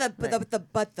 But the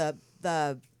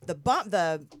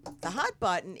hot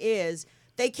button is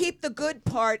they keep the good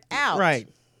part out. Right.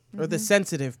 Or the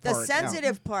sensitive The part.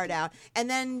 sensitive part out. And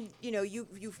then, you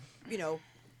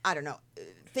I don't know.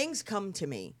 Things come to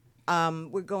me.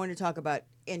 We're going to talk about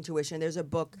intuition. There's a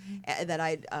book that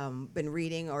I'd been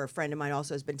reading, or a friend of mine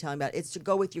also has been telling about. It's to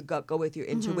go with your gut, go with your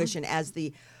intuition as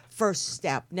the first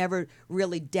step. Never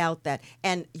really doubt that.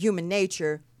 And human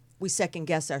nature, we second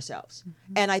guess ourselves.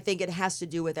 And I think it has to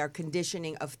do with our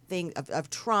conditioning of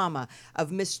trauma,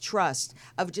 of mistrust,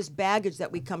 of just baggage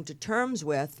that we come to terms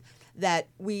with, that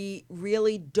we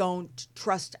really don't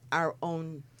trust our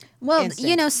own Well,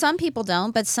 instincts. some people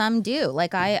don't, but some do.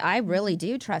 Like I really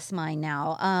do trust mine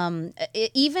now.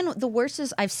 Even the worst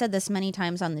is, I've said this many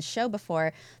times on the show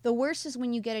before, the worst is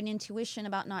when you get an intuition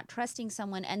about not trusting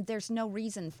someone and there's no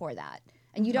reason for that.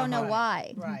 And you don't know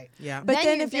why. Right. Yeah. But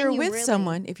then you- if you're you with really-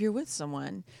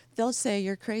 someone, they'll say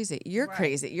you're crazy. You're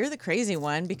crazy. You're the crazy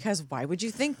one because why would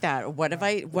you think that? What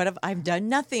have I've done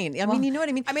nothing. I mean, you know what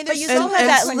I mean? I mean, but there's you so still much have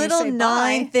that when you little say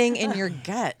gnawing bye. thing in your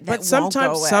gut that But won't go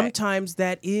away. sometimes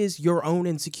that is your own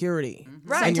insecurity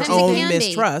Right. and your Sometimes it own can be.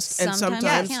 mistrust, and Sometimes it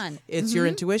sometimes can. it's your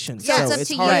intuition. So So it's up it's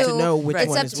to hard you. to know which Right.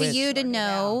 one It's is up to which. you to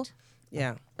know,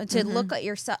 Yeah. to look at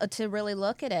yourself, to really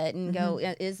look at it and go,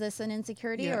 is this an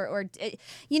insecurity Yeah. or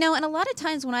and a lot of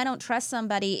times when I don't trust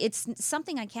somebody, it's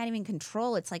something I can't even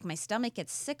control. It's like my stomach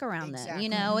gets sick around them.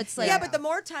 It's like yeah, but the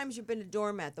more times you've been a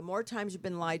doormat, the more times you've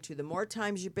been lied to, the more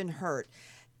times you've been hurt.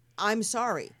 I'm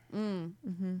sorry.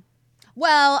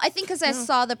 Well, I think because I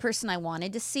saw the person I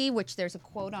wanted to see, which there's a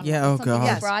quote on Yeah, oh, something you God.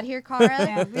 Yes. brought here,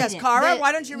 Cara. Yes, Cara, The-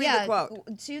 why don't you read yeah, the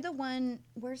quote? To the one,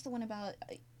 where's the one about,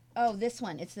 oh, this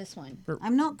one. It's this one.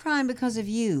 I'm not crying because of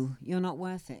you. You're not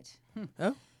worth it.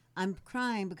 Oh. I'm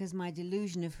crying because my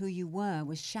delusion of who you were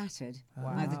was shattered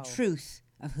by the truth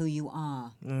of who you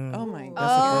are. Oh my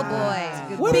god.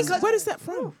 Oh, boy. What is that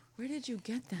from? Where did you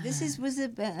get that? This was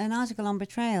an article on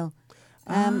betrayal,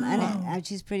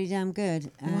 which is pretty damn good.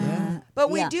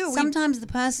 But we do, we- Sometimes the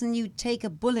person you take a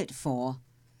bullet for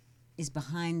is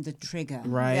behind the trigger.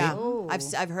 Right. Yeah,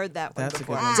 I've heard that one That's a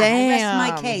before. good one. I rest my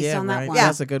Damn. case Yeah, on that right. one. Yeah.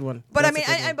 That's a good one. But That's I a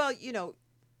good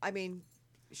one. mean,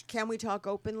 can we talk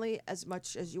openly as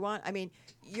much as you want? I mean,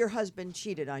 your husband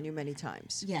cheated on you many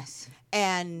times. Yes.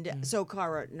 And so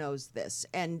Cara knows this.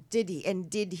 And did he?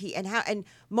 And how? And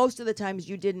most of the times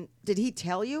you didn't. Did he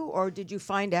tell you, or did you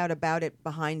find out about it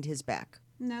behind his back?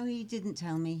 No, he didn't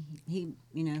tell me. He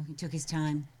took his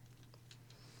time.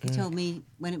 He told me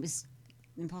when it was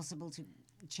impossible to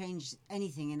change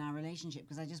anything in our relationship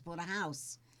because I just bought a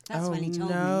house. That's when he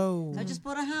told me. I just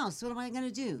bought a house. What am I going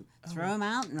to do? Throw him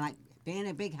out and be in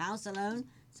a big house alone?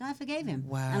 So I forgave him.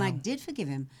 Wow. And I did forgive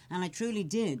him. And I truly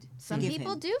did. Some forgive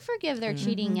people him. do forgive their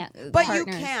cheating But partners. you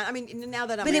can. I mean, now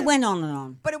that I'm. But it went on and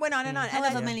on. But it went on and on. And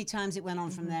However many times it went on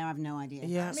from there, I have no idea.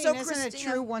 Yeah. I mean, So, isn't it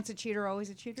Christina- true? Once a cheater, always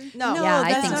a cheater. No, Yeah,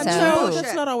 I that's think not so. true. Bullshit.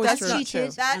 That's not always That's true. not true.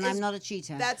 That And is- I'm not a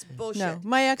cheater. That's bullshit. No,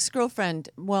 my ex-girlfriend,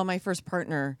 well, my first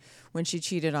partner, when she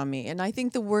cheated on me, and I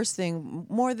think the worst thing,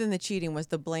 more than the cheating, was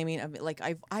the blaming of it. Like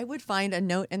I would find a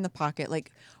note in the pocket,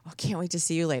 like, "Oh, can't wait to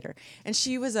see you later." And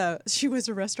she was a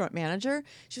restaurant manager.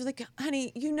 She was like,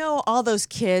 "Honey, you know all those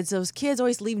kids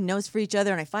always leave notes for each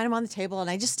other, and I find them on the table, and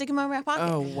I just stick them in my pocket."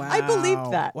 Oh wow! I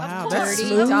believed that. Wow, Of that's course.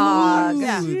 smooth. Dog.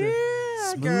 Yeah.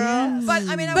 Yeah, Smooth. girl. But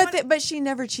I mean, I But wanna- but she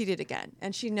never cheated again,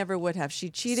 and she never would have. She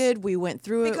cheated. We went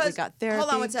through it. We because got therapy. hold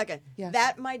on one second. Yeah.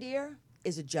 That, my dear,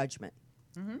 is a judgment.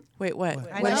 Wait, what?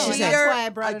 I What know, did she and say? that's why I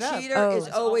brought it a up. cheater Oh. is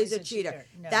It's always a cheater.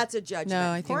 No. That's a judgment. No,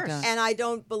 I think not. And I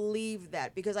don't believe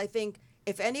that because I think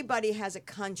if anybody has a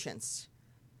conscience,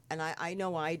 and I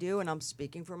know I do, and I'm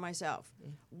speaking for myself,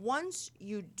 once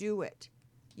you do it,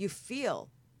 you feel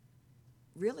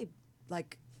really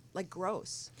like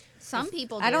gross. Some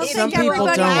people do. I don't Some think people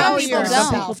everybody don't. knows Some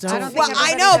yourself. people don't. I don't think Well,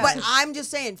 I everybody know, does. but I'm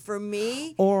just saying, for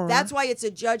me, Or- that's why it's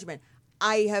a judgment.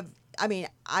 I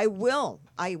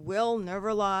will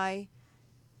never lie.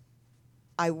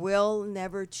 I will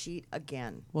never cheat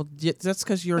again. Well, that's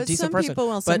because you're a But decent some person. people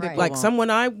will, some but people like won't. someone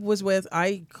I was with,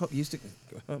 used to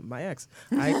my ex.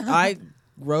 I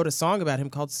wrote a song about him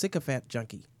called "Sycophant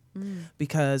Junkie"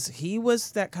 because he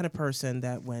was that kind of person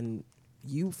that when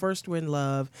you first were in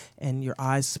love and your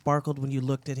eyes sparkled when you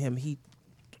looked at him, he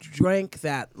drank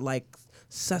that like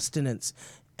sustenance.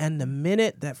 And the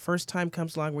minute that first time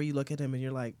comes along where you look at him and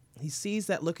you're like, he sees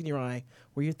that look in your eye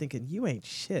where you're thinking, you ain't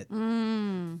shit.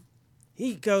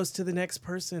 He goes to the next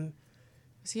person.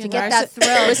 Was he To a get that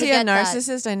thrill, Was to he a get that-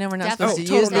 narcissist? I know we're not Definitely. supposed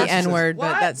to Oh, use total the narcissist. N-word,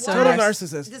 but What? that's so Total nice.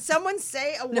 narcissist. Did someone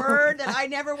say a word that I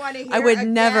never want to hear? I would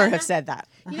never again? have said that.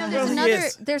 You know, Well, he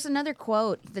is. there's another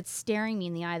quote that's staring me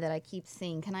in the eye that I keep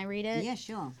seeing. Can I read it? Yeah,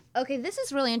 sure. Okay, this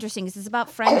is really interesting because it's about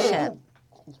friendship.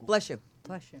 Bless you.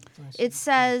 Bless you. It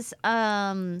says,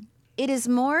 it is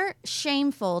more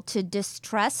shameful to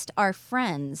distrust our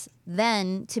friends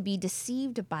than to be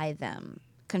deceived by them.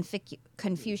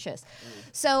 Confucius.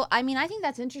 So, I mean, I think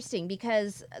that's interesting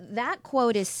because that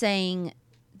quote is saying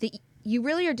that you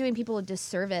really are doing people a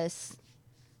disservice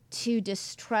to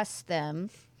distrust them.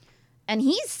 And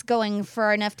he's going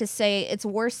far enough to say it's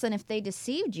worse than if they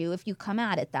deceived you if you come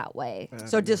at it that way.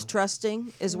 So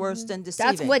distrusting is worse than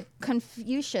deceiving. That's what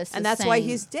Confucius and is that's why saying.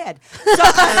 he's dead.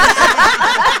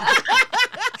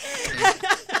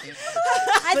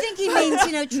 I think he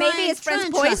means, Maybe his friends try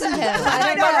and trust poisoned him.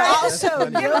 I know, but also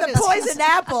The poisoned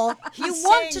apple. You he's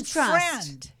want saying to trust.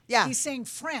 Friend. Yeah. He's saying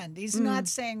friend. He's not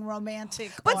saying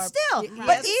romantic. But or, still, Yes,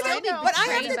 but I even, know. but I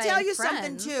have Betrayed to by tell a you friend.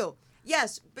 something too.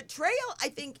 Yes, betrayal. I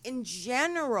think in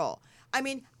general. I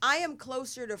mean, I am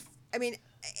closer to. I mean,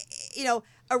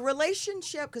 a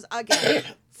relationship because again,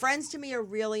 friends to me are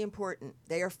really important.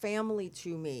 They are family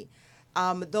to me.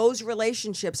 Those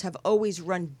relationships have always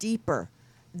run deeper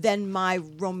than my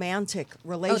romantic Oh,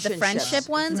 relationships. the friendship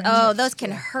ones? Oh, those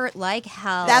can hurt like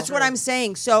hell. That's what I'm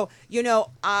saying. So,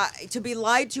 to be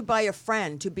lied to by a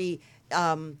friend, to be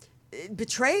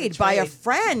betrayed by a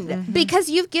friend. Because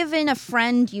you've given a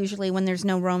friend usually when there's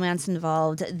no romance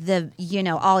involved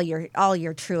all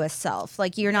your truest self.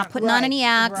 Like you're not putting on right, any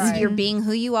acts. right. You're being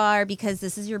who you are because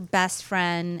this is your best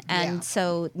friend. And Yeah.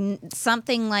 so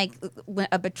something like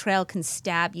a betrayal can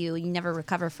stab you. You never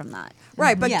recover from that.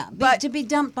 Right, but but to be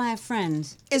dumped by a friend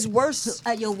is worse.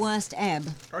 at your worst ebb,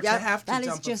 Or Yeah, to have to that is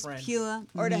dump just a friend. pure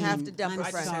Or to have mean. to dump I'm a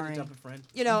I friend. just had sorry. to dump a friend.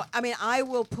 I mean, I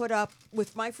will put up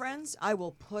with my friends. I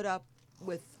will put up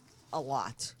with a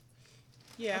lot.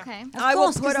 Yeah. Okay. Of I will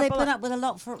course, put because up they a put lot- up with a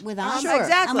lot with us. Sure.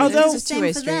 Exactly. And we do Although- the same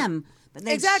Two-way for street. them. But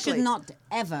they Exactly. should not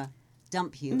ever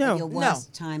dump you No. at your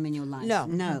worst time in your life. No.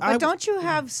 No. But don't you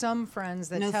have some friends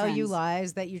that No tell you friends.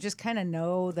 lies that you just kind of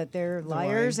know that they're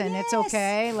liars and it's Yes,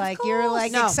 okay? of Like you're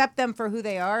like No. accept them for who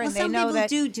they are, Well, and they some know people that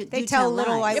do they do tell tell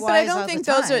little lies. white Yeah, but I lies all don't think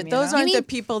the those time, are you those know? aren't the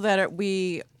people that are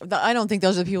I don't think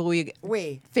those are people we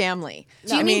family.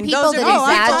 Do you I mean mean, people those that are Oh,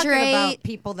 I'm talking exaggerate? about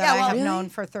people that Yeah, I well- have Really? known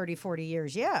for 30, 40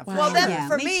 years. Yeah. Wow. Well, then Yeah,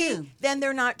 for me me, too. then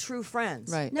they're not true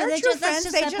friends. Right. No, They're they're true just, that's friends.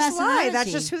 just They their just lie. That's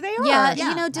personality. just who they are. Yeah, Yeah.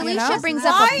 you know, You know? Delisha brings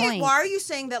up a Why? point. Why are you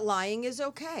saying that lying is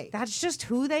okay? That's just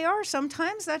who they are.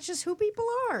 Sometimes that's just who people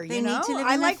are. They you need know, to live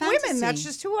I in their like women. fantasy. That's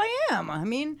just who I am. I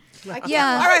mean, I can't-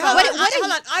 Yeah. All right, hold What- on. what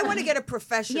Hold on. I want to get a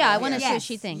professional. Yeah, I want to here. see what Yes.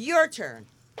 she thinks. Your turn,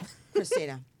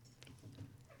 Christina.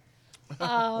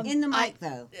 In the mic,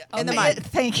 though. In the mic.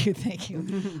 Thank you, thank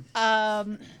you.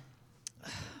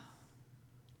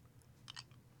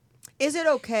 Is it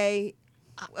okay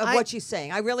of what she's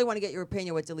saying? I really want to get your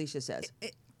opinion what Delisha says.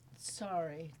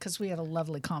 Sorry, because we had a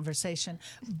lovely conversation,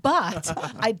 but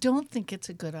I don't think it's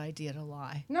a good idea to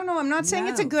lie. No, I'm not saying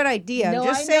it's a No. good idea. No, I'm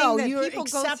just I saying know. that You're people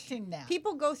accepting go that.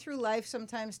 people go through life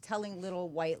sometimes telling little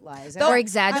white lies. Or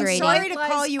exaggerating. I'm sorry to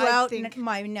White call lies, you I out, think-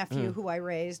 my nephew who I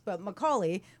raised, but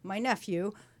Macaulay, my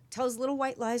nephew, tells little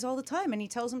white lies all the time, and he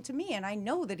tells them to me, and I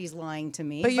know that he's lying to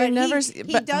me. But you're never he, s- he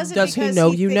but does it does he because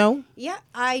know you know? Yeah,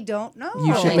 I don't know.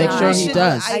 You should Oh, make my sure gosh. he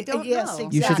does. I don't Yes, know.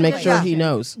 You should make exactly. sure Yeah. he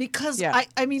knows. Because Yeah.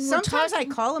 I mean, we're Sometimes I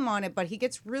talking. call him on it, but he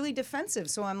gets really defensive.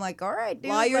 So I'm like, all right,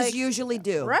 dude. Liars like- usually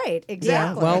do. Right, Yeah.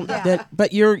 exactly. Well,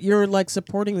 but you're like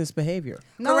supporting this behavior.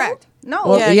 No, Correct. No.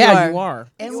 Well, Yeah, yeah, you you are.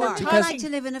 And You we're are. I talking. like to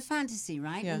live in a fantasy,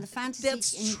 right? Yeah. And the fantasy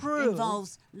That's true.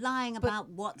 involves lying about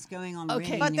what's going on really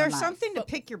Okay. in But your there's life. something to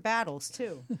pick your battles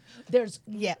too.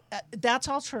 That's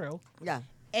all true. Yeah.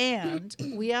 And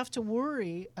we have to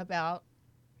worry about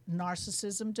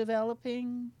narcissism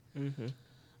developing,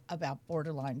 about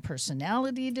borderline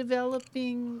personality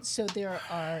developing. So there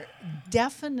are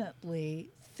definitely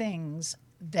things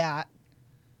that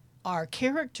are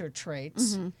character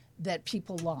traits that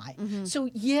people lie. So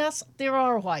yes, there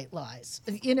are white lies,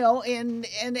 and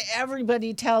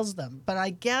everybody tells them. But I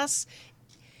guess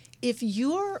if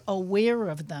you're aware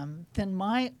of them, then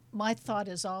my thought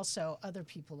is also other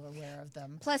people are aware of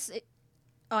them. Plus,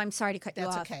 I'm sorry to cut you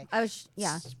That's off. okay. I was,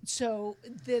 yeah. So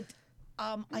that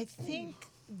I think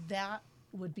that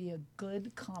would be a good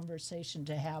conversation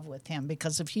to have with him,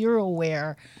 because if you're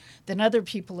aware, then other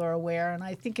people are aware, and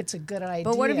I think it's a good idea.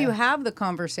 But what if you have the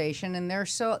conversation and there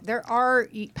are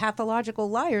pathological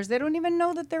liars? They don't even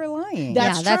know that they're lying.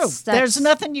 That's Yeah, true. that's- There's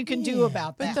nothing you can do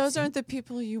about But that. those aren't the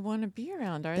people you want to be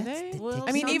around, are they? Well,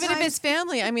 I mean, even if sometimes- it's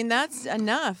family, I mean, that's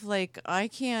enough. Like, I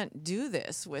can't do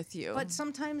this with you. But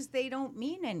sometimes they don't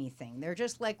mean anything. They're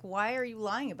just like, "Why are you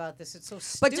lying about this? It's so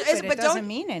But stupid. but it doesn't don't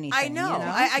mean anything." I know. you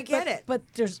know? I get it. But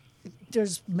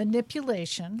there's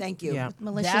manipulation. Thank you. Yeah.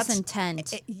 Malicious That's-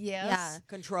 intent. Yes, Yeah.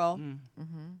 Control.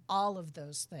 all of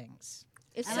those things.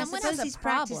 If And I someone suppose has a he's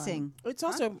problem, practicing. It's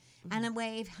also And a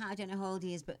way of, I don't know how old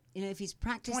he is, but if he's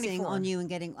practicing 24. on you and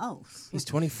getting, he's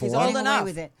 24. He's old getting enough.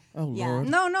 away with it. Oh, Yeah. Lord.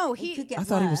 No, It he. could get I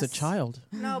thought he was a worse. child.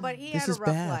 No, but he This had a is rough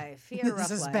bad. life. He had a rough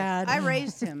is life. bad. I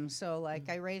raised him, so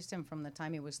I raised him from the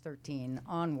time he was 13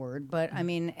 onward. But I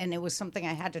mean, and it was something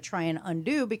I had to try and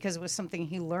undo because it was something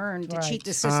he learned to Right. cheat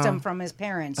the system from his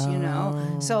parents. You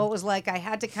know, so it was like I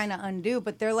had to kind of undo.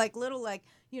 But they're like little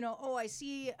oh, I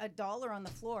see $1 on the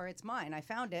floor. It's mine. I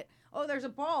found it. Oh, there's a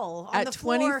ball on At the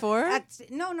floor. 24?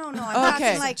 No. I'm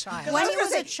Okay. talking like I when was he gonna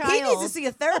was say, a child. he needs to see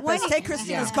a therapist. Take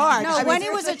Christina's card. No, I mean, when he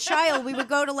was a child, we would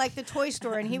go to the toy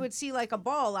store and he would see a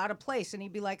ball out of place and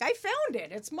he'd be like, "I found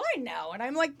it. It's mine now." And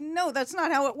I'm like, "No, that's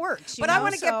not how it works." But I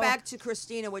want to get back to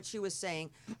Christina, what she was saying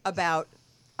about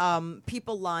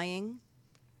people lying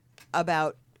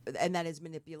about, and that is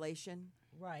manipulation.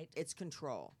 Right. It's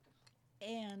control.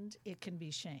 And it can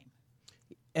be shame.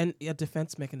 And a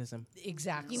defense mechanism.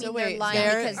 Exactly. you So mean they're wait, lying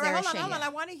they're- because All they're right, hold ashamed. on. I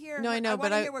want to hear. No, I know, I but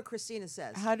want to hear what Christina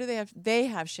says. How do they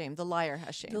have shame? The liar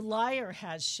has shame. The liar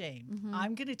has shame.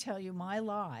 I'm going to tell you my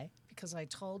lie because I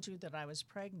told you that I was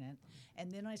pregnant.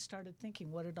 And then I started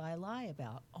thinking, what did I lie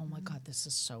about? Oh my God, this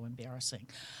is so embarrassing.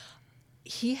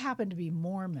 He happened to be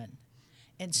Mormon.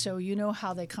 And so you know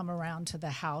how they come around to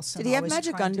the house. Did and he have always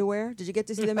magic trying to- underwear? Did you get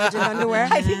to see the magic underwear?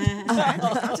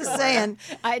 I'm just saying.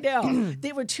 I know.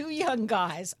 They were two young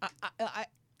guys.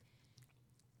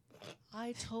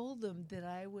 I told them that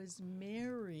I was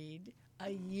married a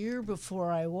year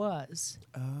before I was.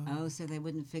 Oh, so they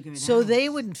wouldn't figure it out. So they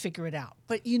wouldn't figure it out.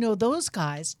 But those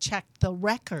guys checked the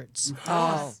records.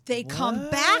 Oh. They come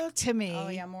back to me. Oh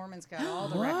yeah, Mormons got all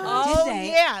the records. Oh, Did they?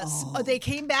 yes. Oh, they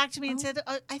came back to me and said,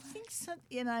 "I think so."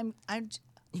 And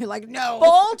You're like, no.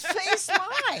 Bold-faced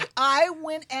lie. I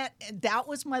went at that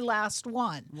was my last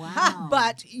one. Wow.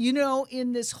 But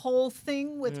in this whole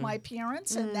thing with my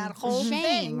parents and that whole Shame,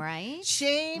 thing, right?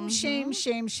 Shame, shame,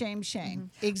 shame, shame,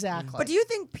 shame. Exactly. But do you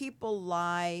think people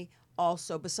lie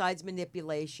also, besides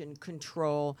manipulation,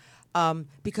 control,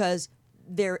 because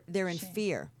they're in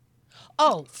fear?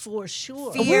 Oh, for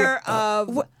sure. Fear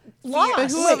of Loss.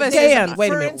 But who of us, There's Dan, wait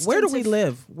a for minute. Where do instance, we if-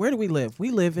 live? Where do we live?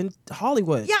 We live in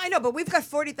Hollywood. Yeah, I know, but we've got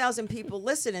 40,000 people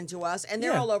listening to us, and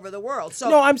they're Yeah. all over the world. So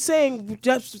No, I'm saying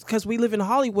just because we live in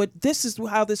Hollywood, this is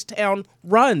how this town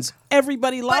runs.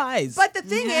 Everybody lies. But the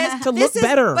thing is, To this look is,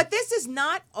 better. But this is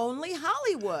not only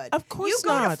Hollywood. Of course you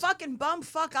go to not. fucking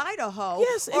bumfuck Idaho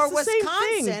Yes, it's or the same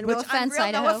Wisconsin. thing. Which No offense, no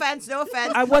Idaho. offense, no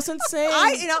offense. I wasn't saying.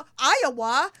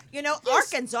 Iowa,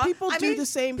 Arkansas. people do the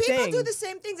same People thing. do the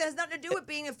same things. It has nothing to do with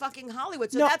being in fucking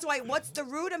Hollywood. So No. that's why. What's the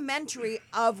rudimentary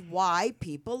of why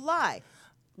people lie?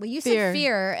 Well, you Fear. said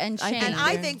fear and I shame. think And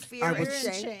I Fear. think fear I and was,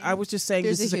 shame. I was just saying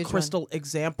There's this is a a huge one. crystal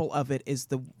example of it is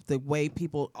the way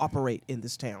people operate in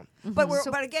this town. But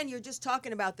but again, you're just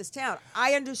talking about this town.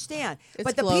 I understand. It's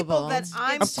but the people global. that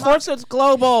I'm Of course, it's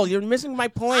global. You're missing my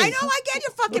point. I know, I get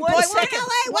your fucking One point. We're in second. LA.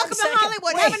 One Welcome to second.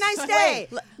 Hollywood. Have a nice day.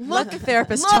 Let the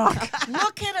therapist talk.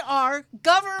 Look at our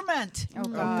government. Oh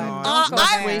God.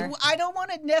 I don't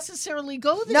want to necessarily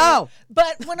go there. No.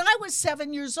 But when I was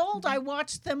 7 years old, I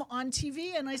watched them on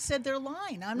TV and I said they're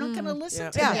lying. I'm not going to listen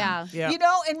Yeah. to Yeah. them. Yeah.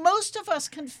 Yeah. And most of us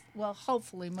can,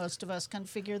 hopefully most of us can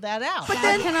figure that out. But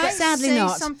then, Can I Sadly say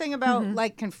not. something about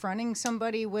like confronting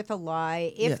somebody with a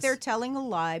lie? If Yes. they're telling a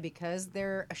lie because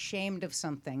they're ashamed of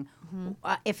something,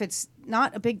 if it's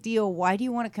not a big deal, why do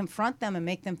you want to confront them and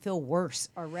make them feel worse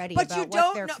already? But about you what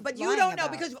don't they're know. But you lying don't know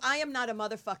about? because I am not a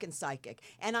motherfucking psychic,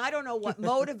 and I don't know what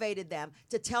motivated them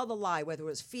to tell the lie, whether it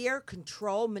was fear,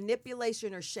 control,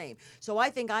 manipulation, or shame. So I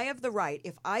think I have the right,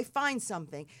 if I find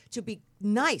something, to be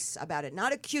nice about it,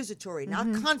 not accusatory, not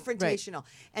confrontational,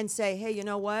 and say, hey, you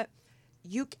know what?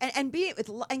 And be it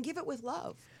with and give it with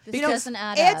love. This You know, doesn't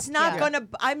add it's up. not Yeah. gonna.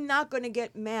 I'm not gonna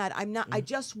get mad. I'm not. I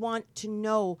just want to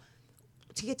know,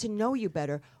 to get to know you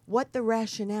better, what the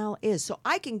rationale is, so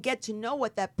I can get to know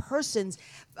what that person's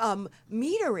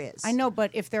meter is. I know,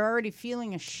 but if they're already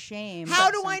feeling ashamed, How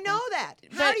of do I something- know that?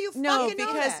 How do you fucking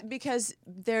know that? because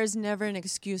there's never an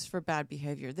excuse for bad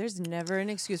behavior. There's never an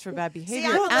excuse for bad See, behavior.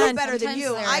 I'm a little And better than sometimes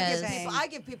you. there I is.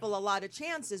 give people a lot of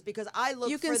chances because I look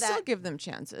you for can that. still give them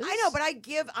chances. I know, but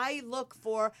I look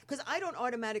for, because I don't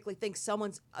automatically think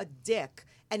someone's a dick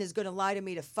and is going to lie to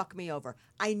me to fuck me over.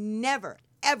 I never,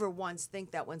 ever once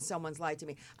think that when someone's lied to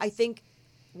me. I think,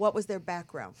 what was their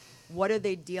background? What are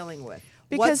they dealing with?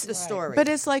 What's the story? But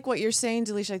it's like what you're saying,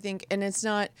 Delisha, I think, and it's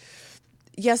not.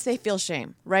 Yes, they feel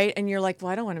shame, right? And you're like,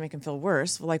 well, I don't want to make them feel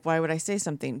worse. Like, why would I say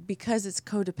something? Because it's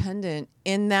codependent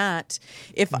in that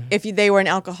if they were an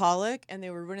alcoholic and they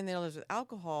were ruining their lives with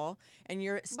alcohol, and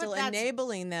you're still that's-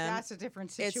 enabling them, That's a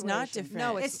different situation. it's not different.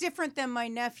 No, It's different than my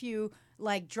nephew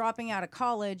like dropping out of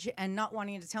college and not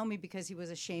wanting to tell me because he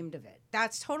was ashamed of it.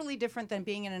 That's totally different than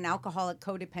being in an alcoholic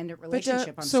codependent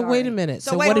relationship. I'm So sorry. wait a minute.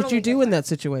 So So wait, what did totally you do in that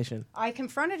situation? I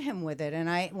confronted him with it,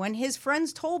 and when his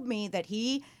friends told me that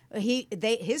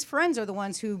his friends are the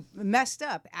ones who messed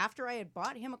up after I had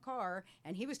bought him a car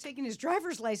and he was taking his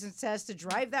driver's license test to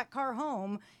drive that car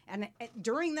home, and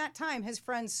during that time his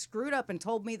friends screwed up and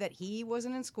told me that he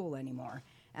wasn't in school anymore.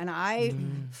 And I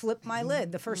flipped my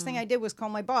lid. The first thing I did was call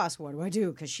my boss. What do I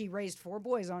do? Because she raised 4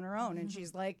 boys on her own. And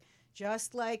she's like,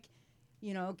 just like,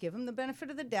 give him the benefit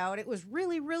of the doubt. It was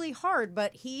really, really hard.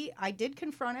 But I did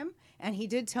confront him. And he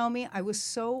did tell me I was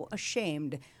so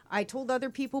ashamed. I told other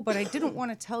people, but I didn't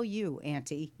want to tell you,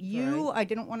 Auntie. I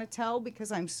didn't want to tell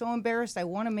because I'm so embarrassed. I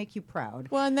want to make you proud.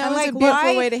 Well, and that I'm was a like, beautiful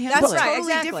why? way to handle That's it. Right, totally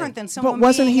exactly. different than someone But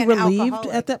wasn't being he an relieved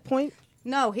alcoholic. at that point?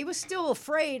 No, he was still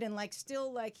afraid and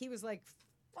he was like,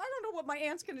 I don't know what my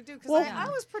aunt's going to do because I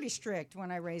was pretty strict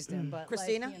when I raised him. But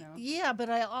Christina? Yeah, but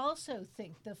I also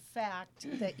think the fact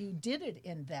that you did it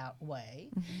in that way,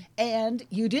 and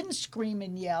you didn't scream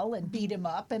and yell and beat him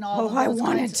up and all. Oh, of I those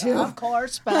wanted kinds to. of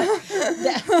course, but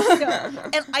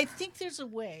and I think there's a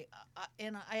way.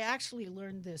 And I actually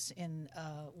learned this in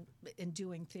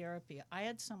doing therapy. I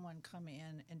had someone come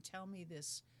in and tell me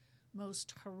this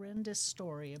most horrendous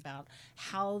story about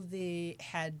how they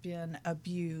had been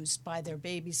abused by their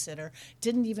babysitter,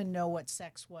 didn't even know what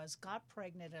sex was, got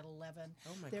pregnant at 11.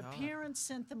 Their parents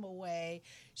sent them away.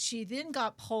 She then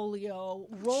got polio,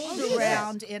 rolled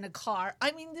around in a car.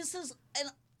 I mean, this is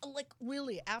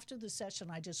really, after the session,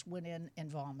 I just went in and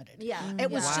vomited. Yeah.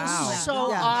 It was Wow. just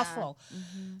so Yeah. awful.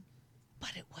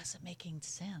 But it wasn't making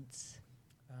sense.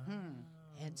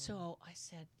 And so I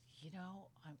said,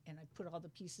 and I put all the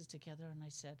pieces together and I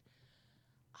said,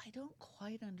 I don't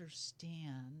quite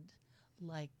understand,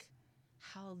 like,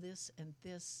 how this, and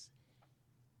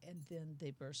then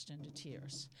they burst into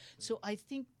tears. So I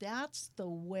think that's the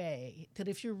way that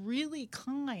if you're really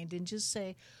kind and just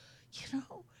say,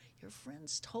 your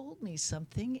friends told me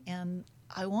something and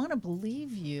I want to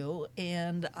believe you,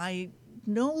 and I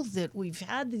know that we've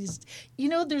had these,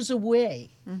 there's a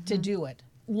way to do it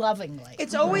lovingly.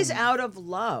 It's always out of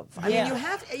love. I mean, Yeah.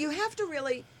 you have to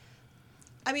really.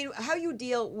 I mean, how you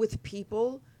deal with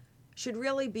people should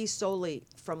really be solely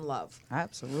from love.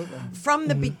 Absolutely. From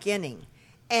the beginning.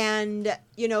 And,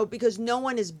 because no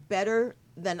one is better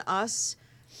than us,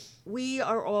 we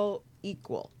are all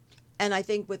equal. And I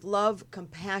think with love,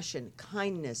 compassion,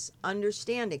 kindness,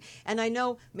 understanding. And I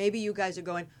know maybe you guys are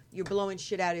going, you're blowing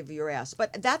shit out of your ass.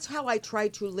 But that's how I try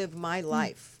to live my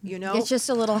life, It's just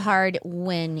a little hard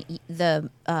when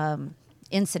the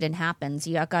incident happens.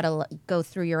 You got to go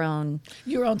through your own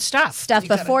stuff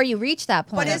before you reach that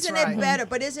point. But isn't it better?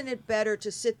 But isn't it better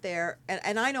to sit there?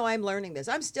 And I know I'm learning this.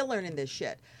 I'm still learning this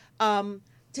shit.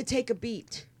 To take a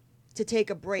beat, to take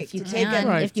a break, If you to take can.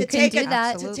 a, If you to can take do a,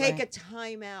 that. to take a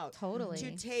time out, Totally.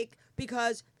 to take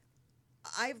because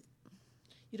I've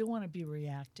You don't want to be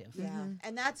reactive.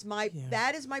 and that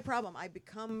is my problem. I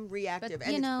become reactive, But,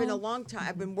 and you it's been a know- long time.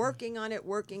 I've been working on it.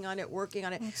 But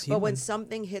human. when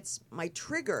something hits my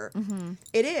trigger,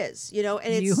 it is, and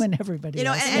it's You and everybody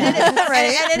else. and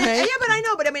yeah, but I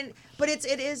know, but I mean, but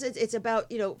it's about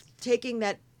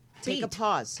take a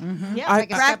pause. Yeah,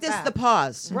 Practice the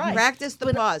pause. Right. Practice the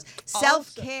But pause. also-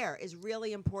 Self-care is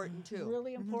really important too.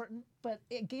 really important. But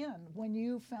again, when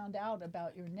you found out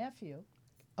about your nephew,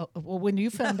 when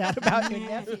you found out about your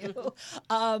nephew,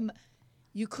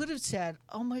 you could have said,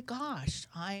 "Oh my gosh,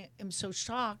 I am so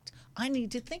shocked. I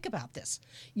need to think about this."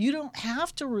 You don't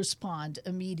have to respond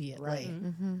immediately.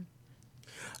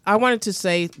 I wanted to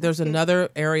say there's another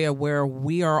area where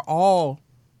we are all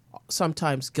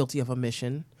sometimes guilty of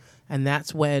omission, and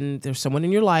that's when there's someone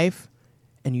in your life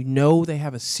and they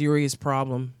have a serious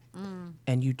problem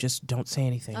and you just don't say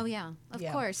anything. Oh, yeah, of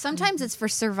Yeah. course. Sometimes it's for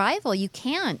survival. You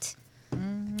can't.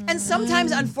 And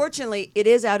sometimes, unfortunately, it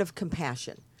is out of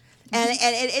compassion. And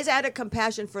it is out of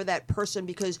compassion for that person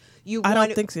because you I want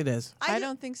don't think it is. I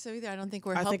don't think so either. I don't think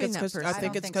we're I think helping it's that because person. I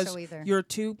think don't it's think so because either. you're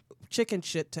too chicken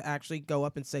shit to actually go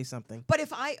up and say something. But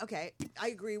if I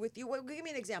agree with you. Give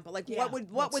me an example. Like Yeah, what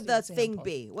what's would the the thing example?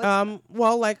 be?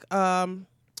 What's,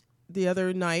 The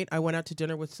other night I went out to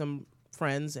dinner with some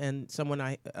friends and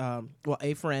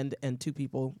a friend and two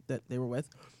people that they were with,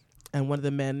 and one of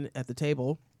the men at the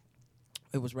table,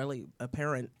 it was really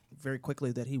apparent very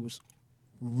quickly that he was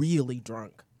really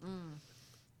drunk.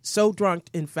 So drunk,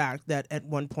 in fact, that at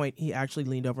one point he actually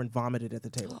leaned over and vomited at the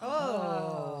table.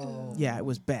 oh, Yeah, it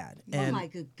was bad. Oh And my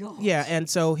good God. yeah, and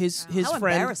so his how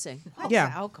friend, embarrassing.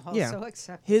 yeah, Alcohol yeah. so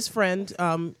acceptable. His friend,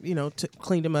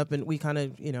 cleaned him up, and we kind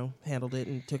of, handled it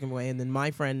and took him away. And then my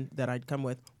friend that I'd come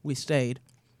with, we stayed.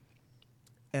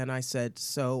 And I said,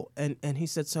 and he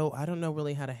said, so I don't know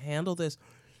really how to handle this.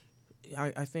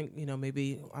 I think,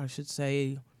 maybe I should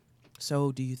say,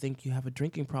 so do you think you have a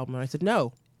drinking problem? And I said,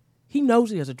 no. He knows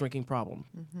he has a drinking problem.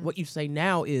 What you say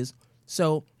now is,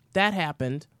 so that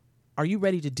happened. Are you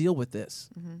ready to deal with this?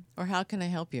 Or how can I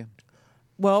help you?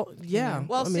 Well, yeah.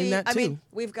 Well, that too.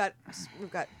 we've got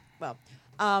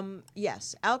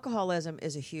yes, alcoholism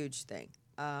is a huge thing.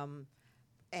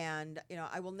 And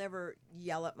I will never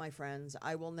yell at my friends.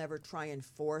 I will never try and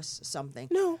force something.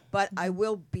 No. But I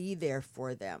will be there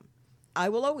for them. I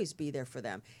will always be there for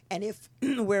them. And if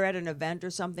we're at an event or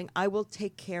something, I will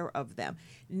take care of them.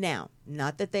 Now,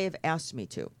 not that they have asked me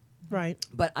to, Right.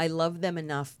 but I love them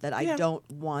enough that I Yeah. don't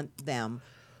want them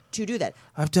to do that.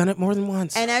 I've done it more than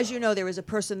once. And as you know, there was a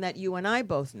person that you and I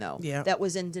both know Yeah. that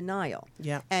was in denial.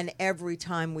 Yeah. And every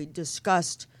time we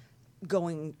discussed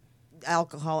going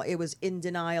alcohol, it was in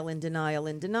denial,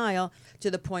 to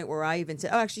the point where I even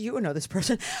said, oh, actually, you would know this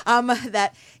person,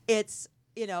 that it's,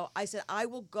 I said, I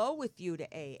will go with you to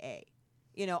AA.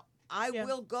 I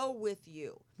will go with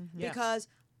you because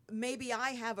maybe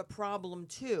I have a problem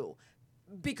too,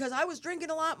 because I was drinking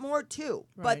a lot more too.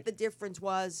 But Right. the difference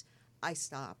was I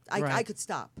stopped. I Right. could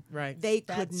stop. Right. They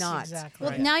could That's not. exactly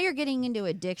Well, Right. now you're getting into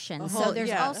addiction. So whole- there's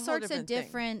yeah, all a whole sorts of different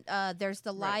thing. different. There's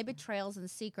the lie, betrayals, and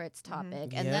secrets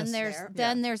topic, and Yes. then there's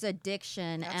There. there's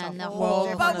addiction That's and a the whole whole.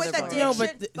 different But Another with story. addiction, No,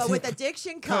 but but with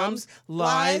addiction comes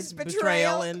lies,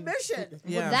 betrayal, and mission.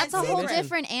 Yeah. That's a And whole secret.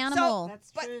 different animal.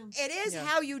 That's But true. it is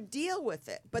how you deal with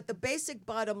it. But the basic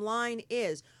bottom line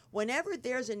is whenever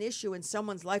there's an issue in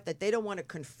someone's life that they don't want to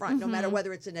confront, no matter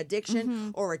whether it's an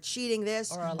addiction or a cheating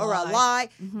this or a lie,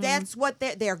 that's what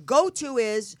their go-to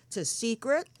is: to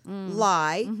secret,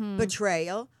 lie,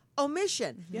 betrayal,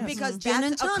 omission, because Gin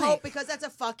and that's a tonic. because that's a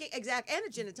fucking and a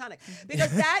gin and tonic,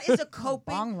 because that is a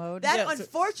coping Bong load. that Yeah,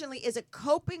 unfortunately is a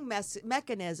coping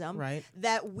mechanism Right.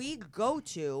 that we go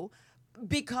to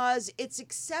because it's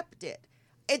accepted.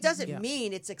 It doesn't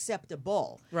mean it's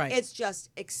acceptable. Right. It's just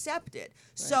accepted.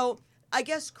 So I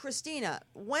guess, Christina,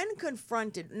 when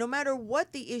confronted, no matter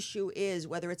what the issue is,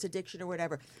 whether it's addiction or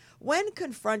whatever, when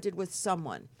confronted with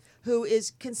someone who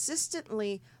is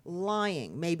consistently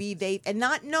lying, and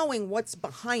not knowing what's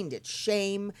behind it,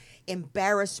 shame,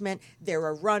 embarrassment, they're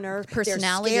a runner,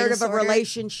 Personality they're scared disorder. of a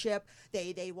relationship,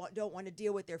 they don't want to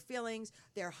deal with their feelings,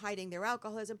 they're hiding their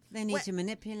alcoholism. They need to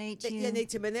manipulate you. They need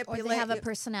to Or manipulate. they have a you.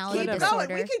 personality Keep disorder.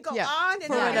 going. We can go Yeah, on and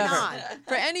for on whatever. and on.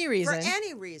 For any reason. For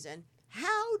any reason,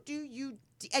 how do you?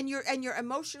 And you're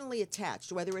emotionally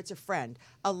attached, whether it's a friend,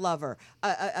 a lover,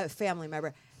 a family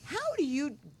member. How do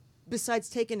you, besides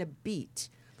taking a beat,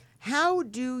 how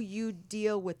do you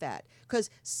deal with that? Because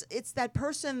it's that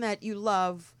person that you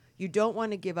love, you don't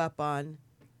want to give up on,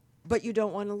 but you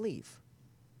don't want to leave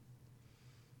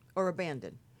or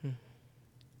abandon.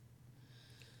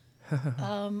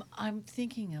 I'm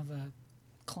thinking of a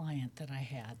client that I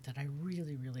had that I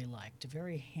really, really liked, a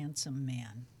very handsome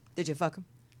man. Did you fuck him?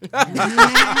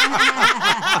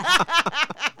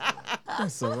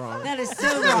 That's so wrong. That is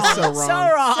so wrong. So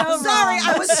wrong. Sorry,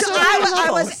 I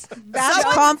was. That's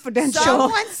confidential.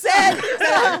 Someone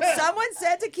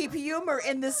said to keep humor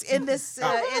in this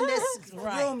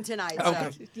room tonight. So.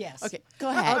 Okay. Yes. Okay, go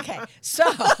ahead. Okay. So,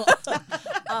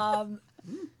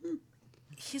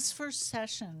 his first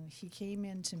session, he came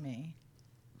in to me,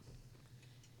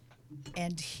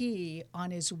 and he,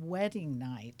 on his wedding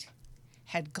night,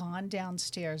 had gone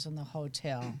downstairs in the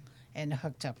hotel and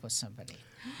hooked up with somebody.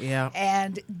 Yeah.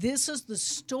 And this is the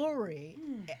story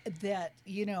that,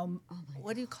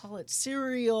 what do you call it?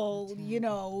 Serial,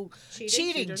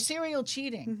 cheating. Serial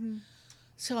cheating.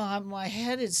 So my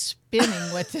head is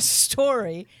spinning with this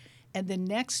story. And the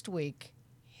next week,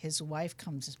 his wife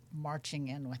comes marching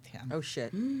in with him. Oh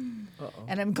shit! And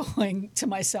I'm going to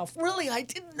myself, really, I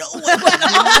didn't know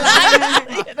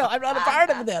what went on. I'm not a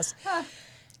part of this.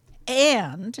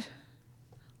 And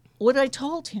what I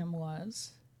told him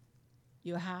was,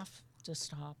 you have to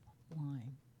stop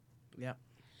lying. Yeah.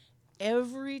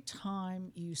 Every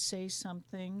time you say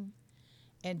something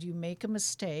and you make a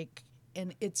mistake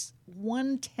and it's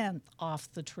 1/10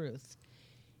 off the truth,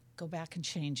 go back and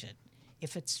change it.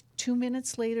 If it's 2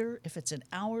 minutes later, if it's an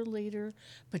hour later,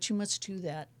 but you must do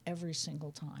that every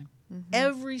single time.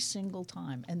 Every single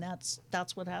time. And that's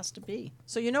what has to be.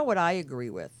 So you know what I agree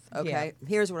with, okay? Yeah.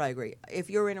 Here's what I agree. If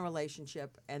you're in a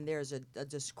relationship and there's a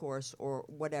discourse or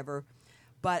whatever,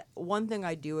 but one thing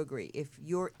I do agree, if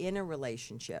you're in a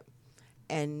relationship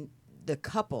and the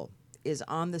couple is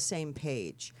on the same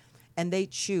page and they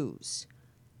choose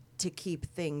to keep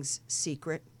things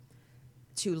secret,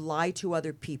 to lie to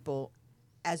other people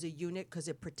as a unit because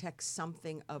it protects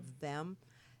something of them,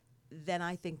 then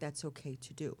I think that's okay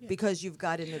to do because you've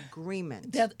got an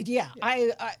agreement. In fact,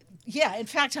 I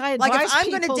advise Like if I'm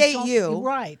going to people date don't- you,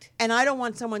 right? and I don't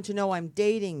want someone to know I'm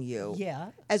dating you.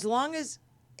 Yeah. As long as,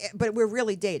 but we're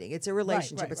really dating. It's a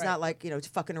relationship. right, it's right. not like it's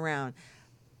fucking around.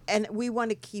 And we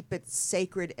want to keep it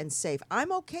sacred and safe.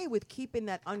 I'm okay with keeping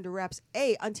that under wraps.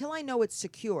 Until I know it's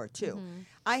secure too.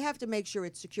 I have to make sure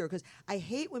it's secure because I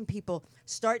hate when people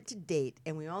start to date,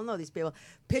 and we all know these people.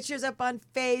 Pictures up on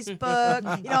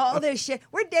Facebook, all this shit.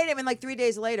 We're dating, and like 3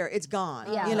 days later, it's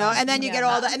gone. Yeah. And then you get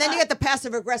and then you get the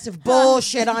passive aggressive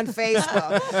bullshit on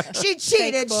Facebook. She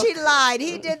cheated, she lied,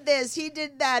 he did this, he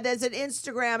did that. There's an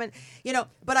Instagram, and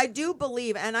But I do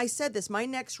believe, and I said this, my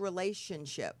next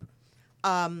relationship.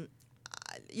 I'm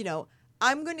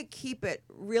going to keep it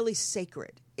really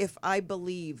sacred if I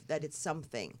believe that it's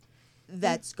something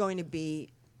that's going to be.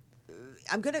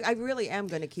 I really am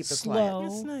going to keep it quiet. Slow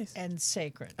It's nice. and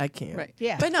sacred. I can't. Right.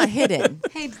 Yeah. But not hidden.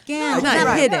 Hey, Gam,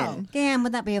 Not hidden. Gam,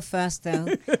 would that be a first, though?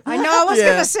 I know. I was Yeah.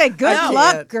 going to say, good I know.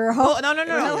 luck, girl.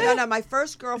 Oh, no. My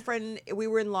first girlfriend, we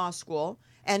were in law school.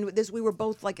 And we were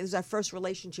both it was our first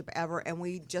relationship ever, and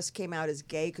we just came out as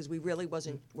gay because we really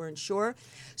weren't sure.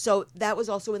 So that was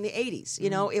also in the 80s.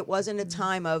 It wasn't a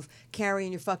time of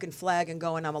carrying your fucking flag and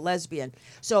going, I'm a lesbian.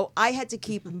 So I had to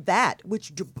keep that,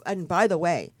 and by the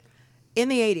way, in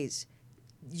the 80s,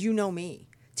 you know me,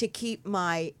 to keep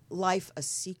my life a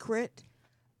secret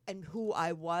and who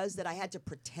I was, that I had to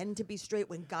pretend to be straight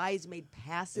when guys made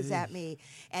passes at me,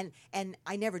 and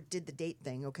I never did the date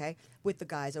thing, okay, with the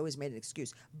guys. I always made an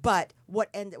excuse. But what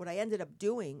I ended up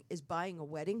doing is buying a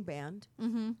wedding band,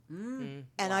 and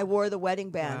I wore the wedding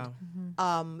band.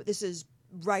 This is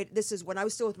when I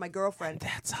was still with my girlfriend.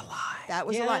 That's a lie. That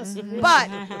was a lie. But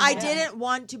I didn't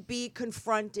want to be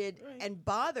confronted and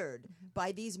bothered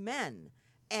by these men.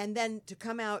 And then to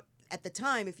come out at the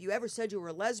time, if you ever said you were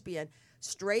a lesbian,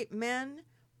 straight men.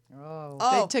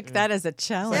 They took that as a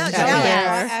challenge. Yeah, out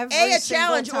challenge. there. A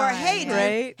challenge, or hey,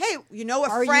 Right. hey, you know, a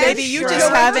Are you friend. Maybe you Sure. just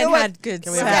Can we haven't do it? had good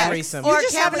Can we have a sex. threesome? You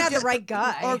just can haven't we had the do- right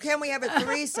guy. Or can we have a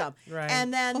threesome? Right.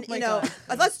 And then, my you know,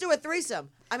 God. let's do a threesome.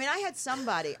 I mean, I had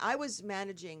somebody, I was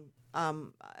managing,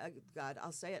 God,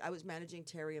 I'll say it. I was managing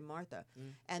Terry and Martha.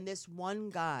 And this one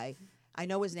guy, I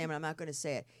know his name and I'm not going to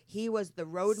say it. He was the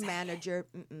road manager.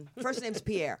 First name's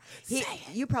Pierre.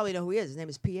 You probably know who he is. His name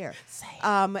is Pierre.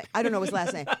 I don't know his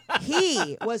last name.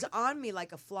 He was on me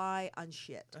like a fly on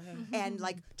shit, and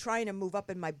like trying to move up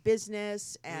in my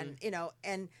business, and you know,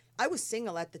 and I was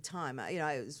single at the time. You know,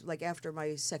 it was like after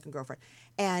my second girlfriend,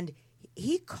 and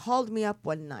he called me up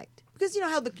one night because you know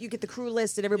how you get the crew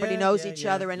list and everybody knows each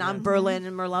other, and I'm Berlin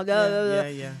and Merlot.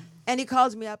 Yeah. And he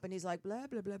calls me up and he's like, blah,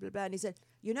 blah, blah, blah, blah. And he said,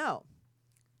 you know,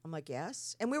 I'm like,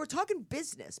 yes. And we were talking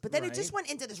business, but then it just went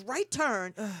into this right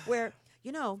turn where,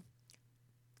 you know,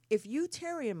 if you,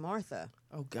 Terry and Martha,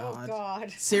 Oh God.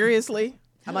 God. Seriously?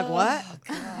 I'm like, what?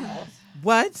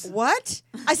 What? What?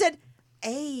 I said,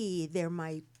 A,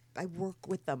 I work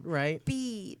with them. Right.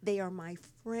 B, they are my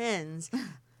friends.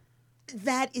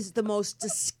 That is the most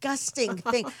disgusting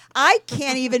thing. I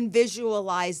can't even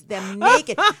visualize them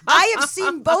naked. I have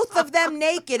seen both of them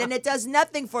naked, and it does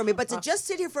nothing for me. But to just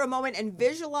sit here for a moment and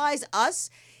visualize us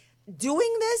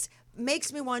doing this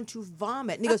makes me want to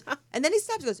vomit. And he goes, and then he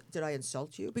stops. He goes, "Did I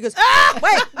insult you?" Because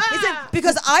wait, he said,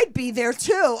 "Because I'd be there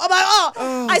too." I'm like,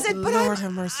 "Oh." I said, "But Lord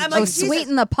have mercy. I'm Oh, like, Jesus. Jesus.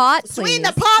 sweeten the pot, please. Sweeten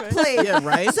the pot, please. Yeah,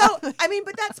 right? So I mean,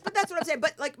 but that's what I'm saying.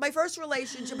 But like my first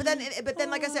relationship, but then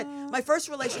like I said, my first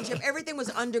relationship, everything was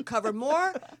undercover,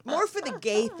 more for the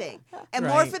gay thing, and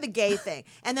more Right. for the gay thing.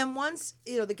 And then once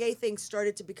you know the gay thing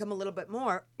started to become a little bit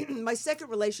more, my second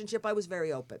relationship, I was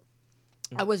very open.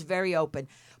 I was very open,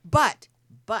 but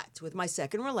with my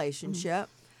second relationship,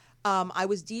 I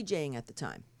was DJing at the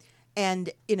time, and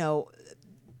you know.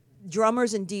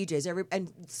 Drummers and DJs,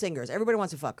 and singers, everybody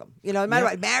wants to fuck them. You know, no matter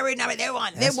what, married, not married, they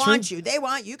want That's you. They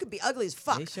want you. You could be ugly as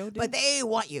fuck, They sure do. but they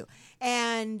want you.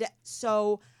 And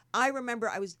so I remember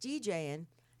I was DJing,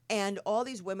 and all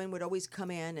these women would always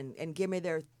come in and give me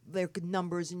their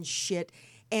numbers and shit.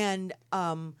 And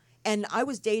I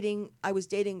was dating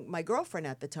my girlfriend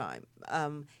at the time.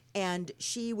 And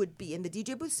she would be in the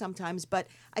DJ booth sometimes, but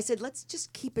I said, let's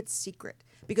just keep it secret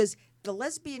because the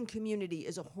lesbian community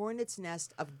is a hornet's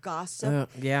nest of gossip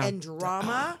yeah. and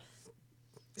drama.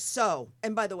 So,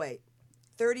 and by the way,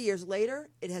 30 years later,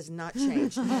 it has not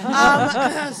changed.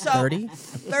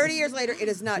 30 years later, it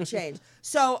has not changed.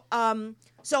 So,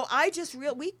 so I just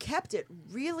we kept it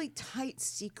really tight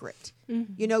secret,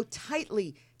 you know,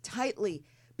 tightly,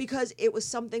 because it was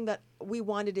something that we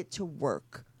wanted it to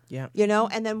work. Yeah. You know,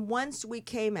 and then once we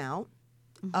came out,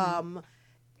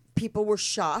 people were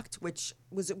shocked, which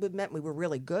meant we were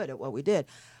really good at what we did.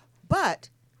 But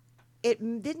it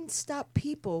didn't stop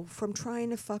people from trying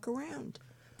to fuck around,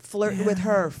 flirting with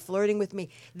her, flirting with me.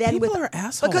 Then People with, are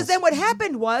assholes. Because then what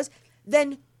happened was,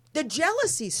 then the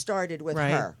jealousy started with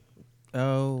Right. her.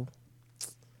 Oh.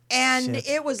 And Shit.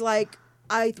 it was like,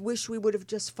 I wish we would have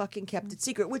just fucking kept it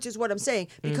secret, which is what I'm saying.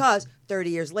 Because 30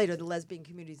 years later, the lesbian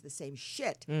community is the same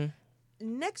shit.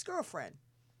 Next girlfriend,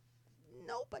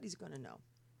 nobody's going to know.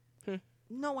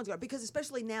 No one's going to. Because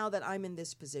especially now that I'm in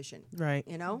this position. Right.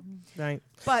 You know? Right.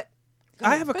 But.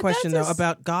 I have a But question, though, that's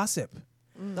about gossip.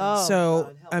 Oh, So,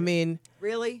 God, help I me. mean,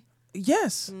 Really?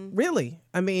 yes, really.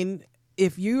 I mean,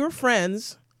 if you're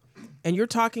friends and you're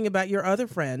talking about your other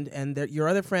friend and your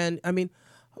other friend, I mean,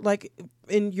 like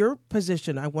in your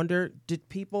position, I wonder, did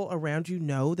people around you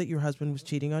know that your husband was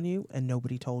cheating on you and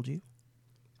nobody told you?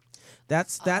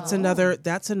 That's another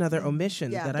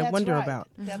omission Yeah. that I That's wonder right. about.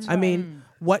 That's I mean,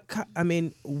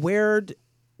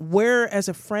 where as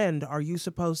a friend are you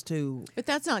supposed to? But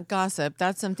that's not gossip.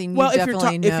 That's something you Well,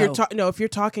 definitely know. if you're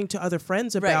talking to other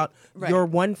friends Right, about right. your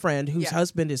one friend whose Yeah.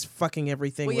 husband is fucking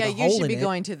everything Well, with yeah, a you hole should in be it.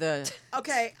 going to the.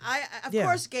 Okay. Of Yeah.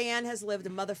 course, Gayanne has lived a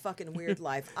motherfucking weird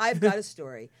life. I've got a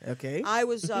story. Okay. I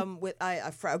was with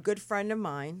a good friend of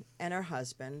mine and her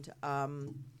husband.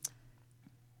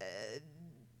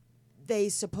 They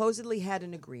supposedly had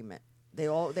an agreement. They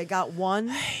got one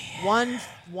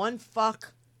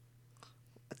fuck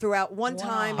throughout one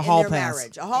time in hall their pass.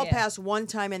 marriage. A hall Yeah. pass one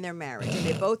time in their marriage. And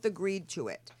they both agreed to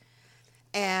it.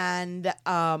 And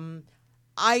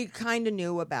I kind of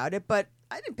knew about it, but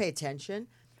I didn't pay attention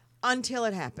until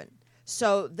it happened.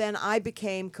 So then I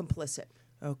became complicit.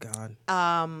 Oh God.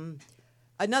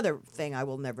 Another thing I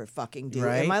will never fucking do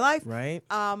Right, in my life. right.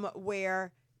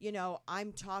 Where,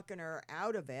 I'm talking her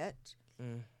out of it.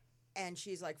 And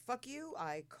she's like, fuck you.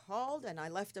 I called and I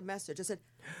left a message. I said,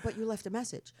 but you left a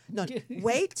message. No,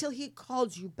 wait till he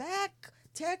calls you back,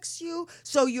 texts you,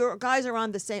 so your guys are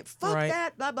on the same. Fuck Right.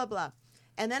 that, blah, blah, blah.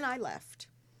 And then I left.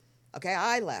 Okay,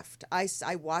 I left. I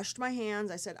washed my hands.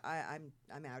 I said,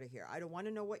 I'm out of here. I don't want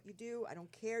to know what you do. I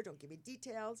don't care. Don't give me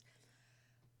details.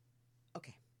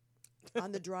 Okay.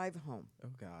 On the drive home, Oh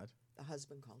God. the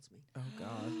husband calls me. Oh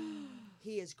God.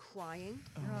 He is crying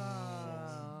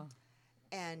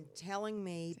and telling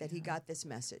me that he got this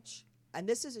message. And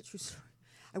this is a true story.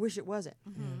 I wish it wasn't.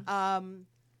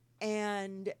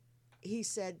 And he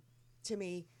said to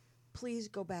me, please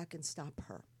go back and stop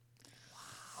her.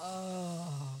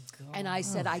 Oh, God. And I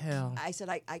said, I hell.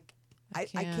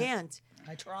 can't.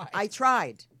 I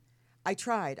tried. I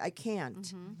tried. I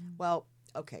can't. Well,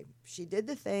 okay. She did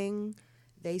the thing.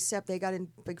 They got in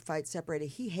a big fight, separated.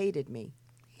 He hated me.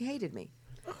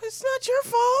 Oh, it's not your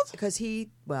fault. Because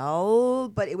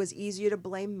but it was easier to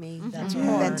blame me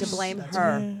than to blame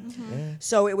her.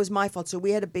 So it was my fault. So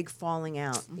we had a big falling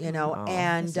out,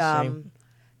 and that's a shame.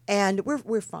 and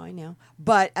we're fine now.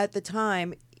 But at the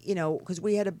time, because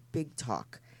we had a big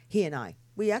talk, he and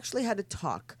we actually had a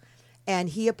talk, and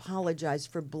he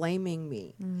apologized for blaming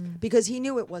me because he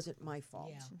knew it wasn't my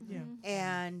fault. Yeah.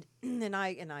 And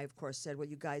I of course said, well,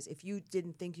 you guys, if you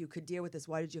didn't think you could deal with this,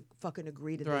 why did you fucking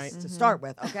agree to Right. this to start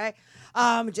with? Okay,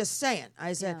 just saying.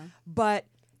 I said, but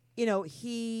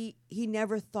he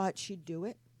never thought she'd do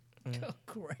it. Oh,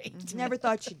 great. Never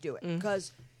thought she'd do it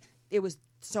because it was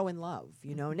so in love.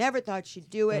 Never thought she'd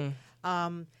do it.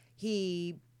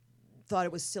 He thought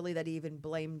it was silly that he even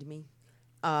blamed me,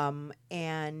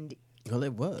 and. Well,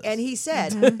 it was. And he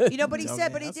said, but he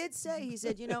Dumbass. did say, he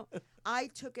said, I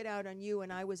took it out on you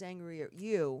and I was angry at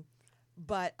you,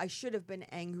 but I should have been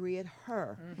angry at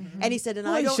her. And he said, and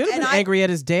Well, I he don't. should have and been I- angry at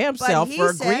his damn but self he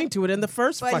for said- agreeing to it in the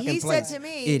first But fucking he place. said to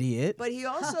me, idiot. But he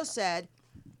also said,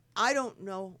 I don't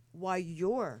know why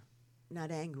you're not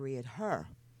angry at her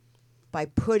by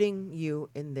putting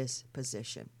you in this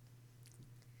position.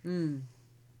 And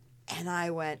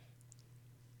I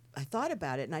thought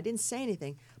about it and I didn't say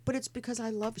anything. But it's because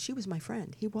she was my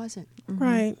friend. He wasn't.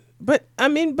 Right. But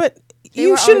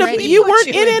you were shouldn't have. already You put weren't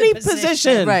you in in the any position.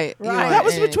 position. Right. You Right. are That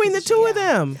was in a between the position. two of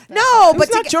them. No, but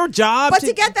It's not your job. But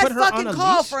to get that put her on fucking a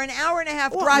call leash. for an hour and a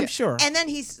half Well, drive, I'm sure. and then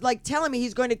he's like telling me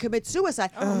he's going to commit suicide.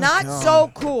 Not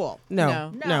so cool.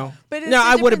 No. But it's No, the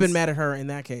I would have been difference- mad at her in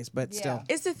that case, but still.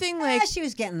 It's the thing, Yeah, like, she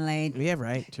was getting laid. Yeah,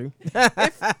 right. True.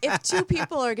 if two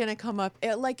people are gonna come up,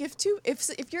 like if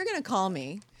you're gonna call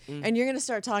me and you're gonna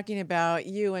start talking about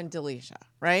you and Delisha,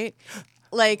 right?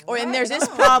 Like, and there's this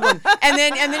problem, and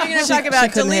then you're gonna talk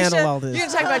about couldn't handle all Delisha. this. You're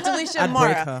gonna talk about Delisha I'd and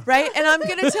break Mara, her. right? And I'm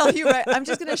gonna tell you, right? I'm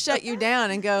just gonna shut you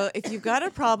down and go. If you've got a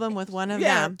problem with one of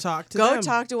Yeah, them, talk to go them.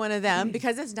 talk to one of them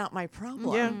because it's not my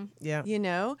problem. Yeah. You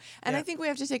know, and I Yeah. think we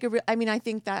have to take I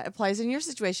think that applies in your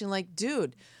situation. Like,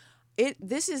 dude,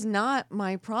 this is not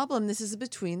my problem. This is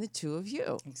between the two of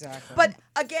you. Exactly. But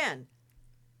again,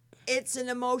 it's an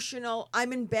emotional.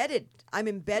 I'm embedded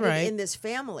Right. in this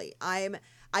family.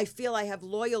 I feel I have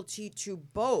loyalty to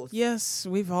both. Yes,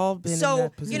 we've all been in So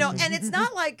that position. and it's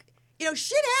not like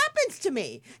shit happens to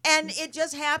me, and it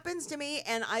just happens to me,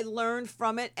 and I learn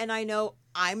from it, and I know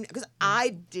because I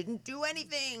didn't do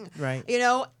anything, Right.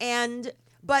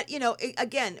 But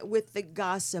again with the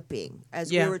gossiping, as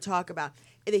Yeah. we were talking about,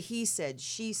 the he said,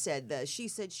 she said, the she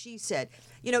said.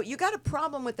 You got a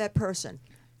problem with that person.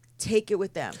 Take it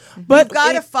with them. But You've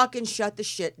got to if- fucking shut the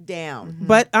shit down.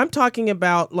 But I'm talking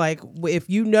about like if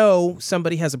you know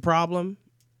somebody has a problem,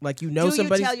 like Do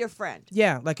somebody. you tell your friend?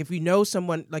 Yeah, like if you know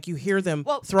someone, like you hear them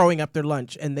Well- throwing up their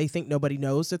lunch and they think nobody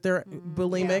knows that they're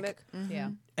bulimic,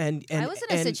 Yeah. and I was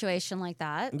in a situation like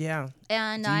that. Yeah,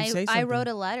 And Do you say I wrote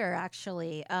something? a letter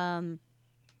actually,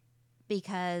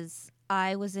 because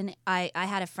I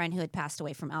had a friend who had passed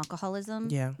away from alcoholism.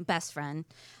 Yeah. Best friend.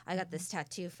 I got this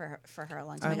tattoo for her a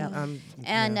long time ago.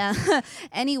 and And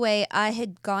anyway, I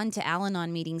had gone to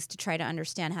Al-Anon meetings to try to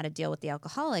understand how to deal with the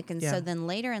alcoholic. And Yeah. so then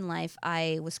later in life,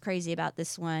 I was crazy about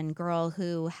this one girl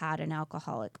who had an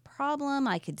alcoholic problem.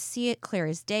 I could see it clear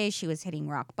as day. She was hitting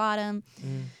rock bottom.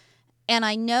 And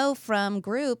I know from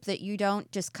group that you don't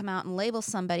just come out and label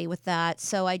somebody with that.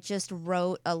 So I just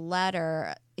wrote a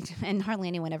letter, and hardly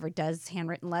anyone ever does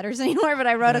handwritten letters anymore, but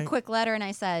I wrote a Right. quick letter and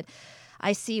I said,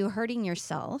 I see you hurting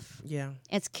yourself. Yeah.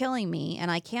 It's killing me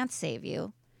and I can't save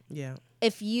you. Yeah.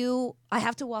 I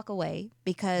have to walk away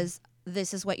because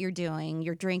this is what you're doing,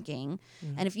 you're drinking.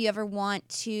 And if you ever want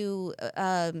to,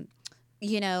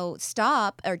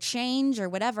 stop or change or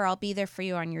whatever, I'll be there for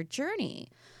you on your journey.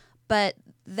 But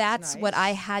that's what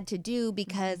I had to do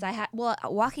because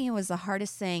walking was the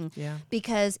hardest thing Yeah.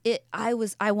 because I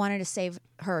wanted to save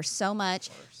her so much.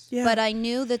 Yeah. But I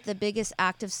knew that the biggest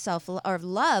act of self or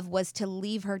love was to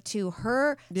leave her to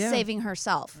her Yeah. saving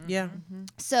herself. Yeah.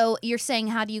 So you're saying,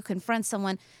 how do you confront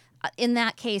someone? In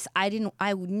that case, I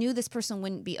knew this person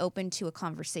wouldn't be open to a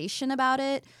conversation about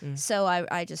it. So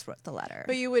I just wrote the letter.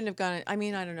 But you wouldn't have gone. I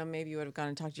mean, I don't know. Maybe you would have gone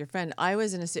and talked to your friend. I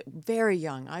was very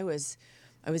young. I was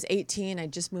 18. I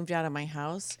just moved out of my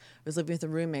house. I was living with a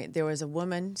roommate. There was a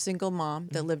woman, single mom,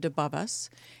 that lived above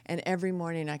us, and every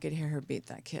morning I could hear her beat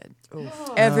that kid.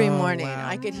 Every morning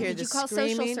I could hear Did the you call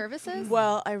screaming. social services?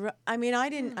 Well, I mean, I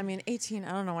didn't. I mean, 18.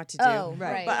 I don't know what to do. Oh,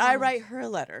 right. But I write her a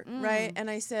letter, right? And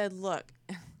I said, look,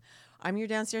 I'm your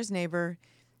downstairs neighbor.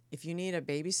 If you need a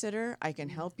babysitter, I can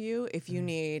help you. If you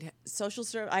need social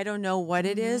service, I don't know what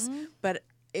it is, but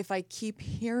if I keep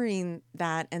hearing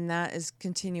that and that is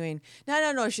continuing, now I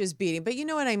don't know if she was beating, but you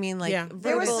know what I mean, like Yeah.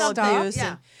 There was verbal some abuse.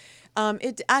 stop, And,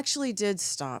 it actually did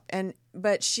stop,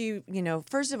 but she,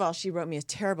 first of all, she wrote me a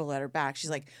terrible letter back. She's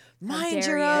like, "Mind dare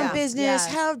your you." own Yeah. business.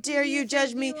 Yeah. How dare you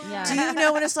judge me? Yeah. Do you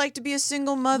know what it's like to be a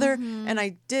single mother?" And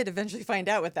I did eventually find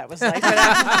out what that was like, but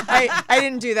I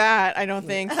didn't do that. I don't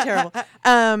think. Terrible.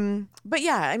 But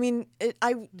yeah, I mean,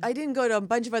 I didn't go to a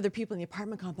bunch of other people in the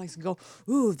apartment complex and go,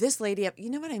 "Ooh, this lady up." You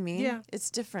know what I mean? Yeah. It's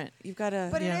different. You've got to.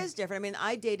 But it is different. I mean,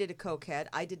 I dated a cokehead.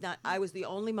 I did not. I was the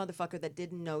only motherfucker that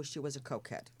didn't know she was a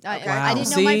cokehead. Okay? I didn't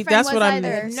know See, my friend that's was what I'm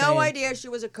either. saying. No idea she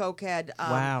was a cokehead.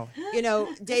 Wow.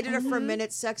 Dated her for a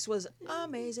minute. Sex was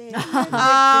amazing.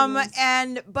 But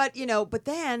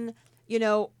then,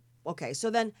 okay. So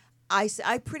then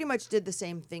I pretty much did the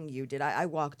same thing you did. I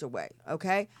walked away.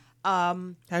 Okay.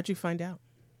 How'd you find out?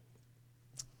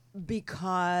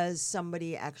 Because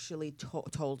somebody actually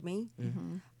told me.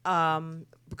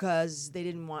 Because they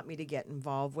didn't want me to get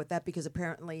involved with that because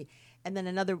apparently, and then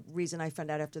another reason I found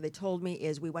out after they told me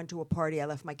is we went to a party. I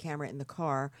left my camera in the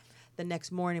car. The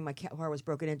next morning, my car was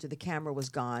broken into. The camera was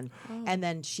gone, and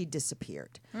then she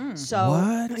disappeared. So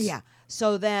What? yeah.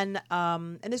 So then,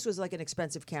 and this was like an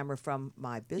expensive camera from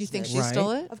my business. You think she Right.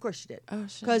 stole it? Of course she did. Oh,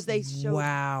 shit. Because they showed.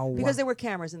 Wow. Because there were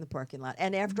cameras in the parking lot,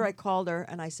 and after I called her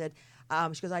and I said,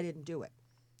 she goes, "I didn't do it."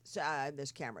 So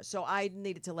this camera. So I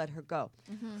needed to let her go.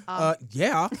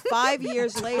 Yeah. 5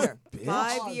 years later, Bitch.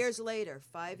 5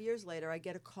 years later, I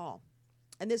get a call,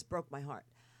 and this broke my heart.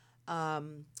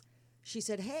 She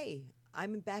said, "Hey,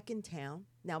 I'm back in town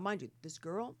now." Mind you, this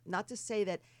girl. Not to say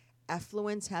that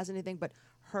affluence has anything, but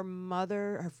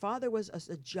her father was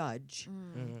a judge,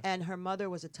 and her mother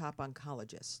was a top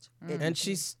oncologist. And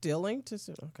she's stealing to.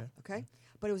 Okay. Okay,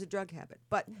 but it was a drug habit.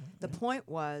 But the point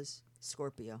was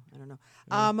Scorpio. I don't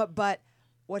know. But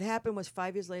what happened was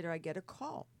 5 years later, I get a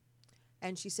call,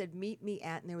 and she said, "Meet me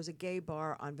at," and there was a gay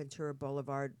bar on Ventura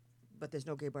Boulevard, but there's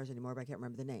no gay bars anymore. But I can't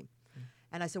remember the name.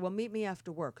 And I said, "Well, meet me after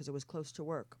work," because it was close to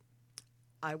work.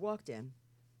 I walked in,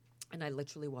 and I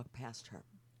literally walked past her.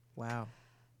 Wow.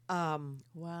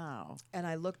 Wow. And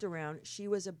I looked around. She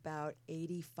was about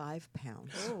 85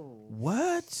 pounds.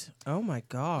 What? Oh my Oh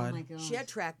God. my God. She had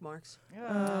track marks. She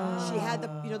had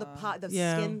the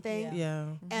Yeah. skin thing.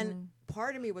 Yeah. And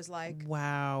part of me was like,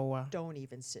 Wow. don't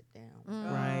even sit down.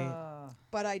 Right.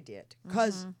 But I did.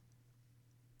 Because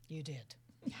You did.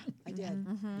 I did.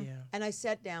 Yeah. And I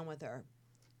sat down with her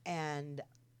and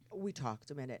we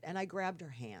talked a minute. And I grabbed her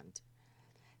hand.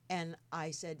 And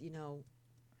I said,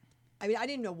 I mean, I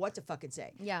didn't know what to fucking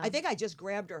say. Yeah. I think I just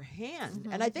grabbed her hand.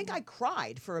 And I think I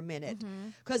cried for a minute.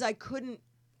 Because I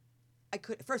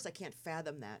first, I can't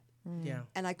fathom that. Yeah.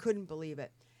 And I couldn't believe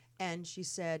it. And she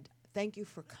said, "Thank you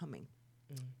for coming."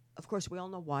 Of course, we all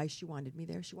know why she wanted me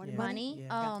there. She wanted Yeah. money. Money?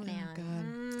 Yeah. Oh,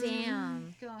 man.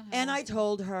 Damn. And I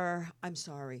told her, "I'm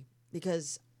sorry.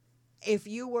 Because if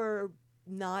you were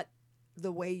not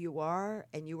the way you are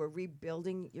and you were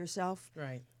rebuilding yourself,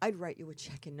 Right. I'd write you a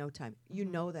check in no time. You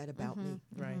know that about me.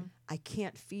 Right. I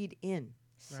can't feed in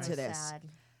Right. to this." Sad.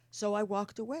 So I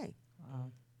walked away.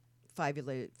 5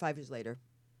 years later,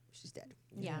 she's dead.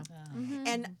 Yeah.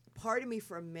 And part of me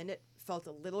for a minute felt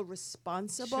a little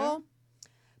responsible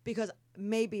because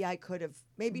maybe I could have.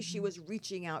 Maybe she was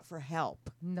reaching out for help.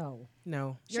 No.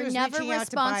 No. She You're was never reaching out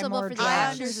to buy responsible more for the drugs.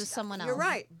 actions of someone else. You're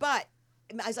right, but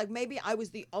I was like, maybe I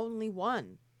was the only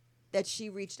one that she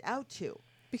reached out to.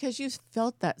 Because you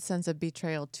felt that sense of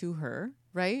betrayal to her,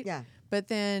 right? Yeah. But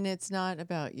then it's not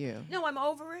about you. No, I'm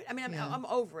over it. I mean, Yeah. I'm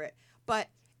over it. But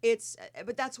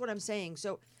but that's what I'm saying.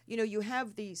 So, you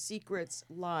have these secrets,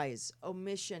 lies,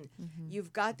 omission.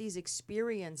 You've got these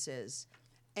experiences,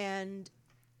 and,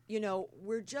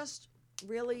 we're just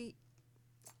really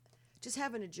just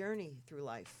having a journey through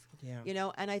life.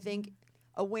 Yeah. And I think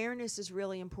awareness is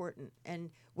really important, and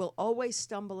we'll always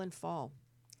stumble and fall,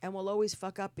 and we'll always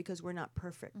fuck up because we're not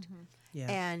perfect.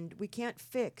 Yeah. And we can't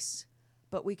fix,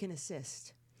 but we can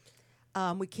assist.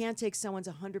 We can't take someone's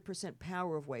 100%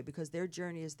 power away because their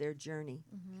journey is their journey.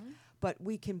 But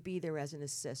we can be there as an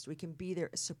assist. We can be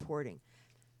there supporting.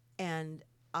 And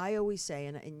I always say,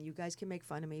 and you guys can make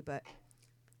fun of me, but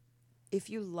if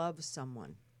you love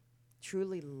someone,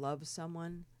 truly love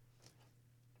someone,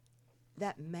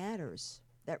 that matters.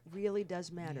 That really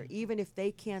does matter. Even if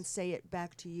they can't say it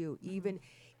back to you, even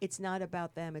it's not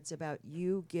about them, it's about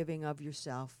you giving of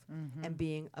yourself and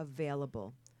being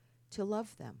available to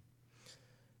love them.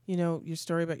 Your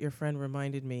story about your friend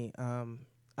reminded me.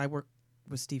 I work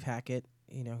with Steve Hackett,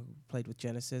 who played with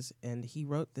Genesis, and he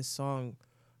wrote this song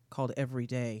called Every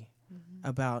Day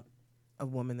about a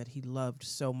woman that he loved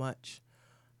so much,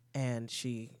 and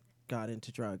she got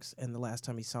into drugs. And the last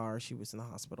time he saw her, she was in the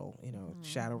hospital,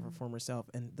 shadow of her former self.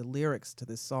 And the lyrics to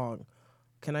this song,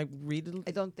 can I read it?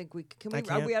 I don't think we can. I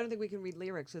can't. I don't think we can read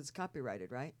lyrics. It's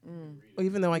copyrighted, right? Well,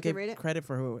 even though I can gave read it? credit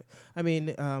for who, I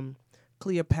mean,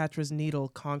 Cleopatra's needle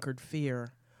conquered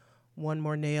fear. One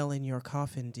more nail in your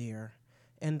coffin, dear.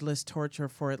 Endless torture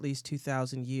for at least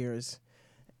 2,000 years.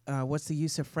 What's the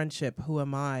use of friendship? Who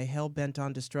am I? Hell bent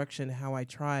on destruction. How I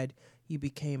tried. You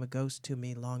became a ghost to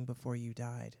me long before you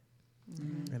died.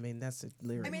 I mean, that's a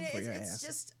lyric I mean, for your it's ass.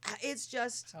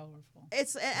 just Powerful.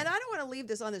 and I don't want to leave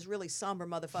this on this really somber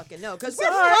motherfucking note because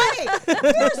we're funny.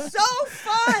 We're so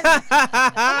fun. Oh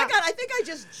my god, I think I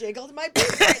just jiggled my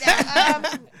boobs right now.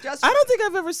 Just I don't think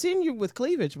I've ever seen you with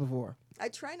cleavage before. I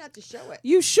try not to show it.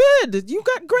 You should. You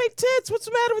got great tits. What's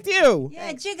the matter with you?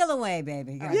 Yeah, jiggle away,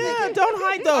 baby. Go. Yeah, don't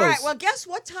hide those. All right, well, guess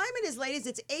what time it is, ladies?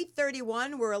 It's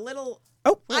 8:31. We're a little.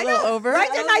 Oh, I little know, over?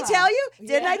 right? Didn't I tell you?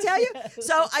 Didn't I tell you?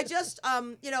 So I just,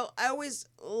 I always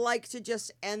like to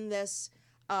just end this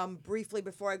briefly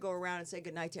before I go around and say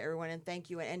goodnight to everyone and thank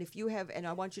you. And if you have, and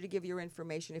I want you to give your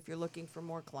information if you're looking for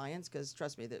more clients, because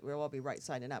trust me, that we'll all be right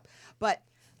signing up. But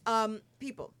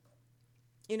people,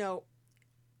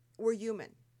 we're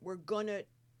human. We're gonna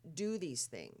do these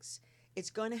things.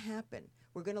 It's gonna happen.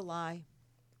 We're gonna lie.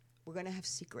 We're gonna have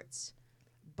secrets.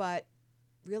 But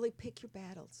really pick your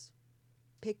battles.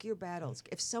 Pick your battles.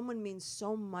 If someone means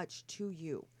so much to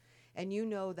you and you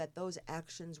know that those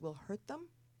actions will hurt them,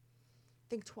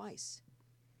 think twice.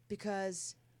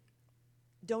 Because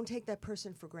don't take that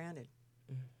person for granted.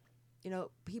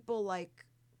 People like,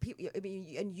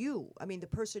 the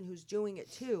person who's doing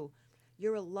it too,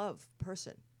 you're a love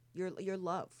person. You're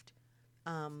loved.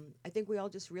 I think we all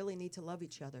just really need to love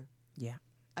each other. Yeah.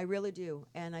 I really do.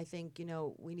 And I think,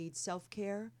 we need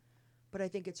self-care. But I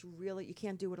think it's really, you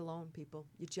can't do it alone, people.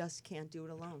 You just can't do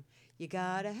it alone. You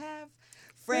gotta have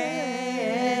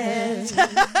friends.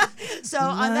 So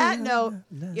on that note,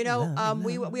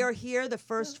 we are here the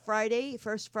first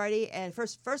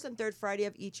and third Friday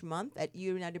of each month at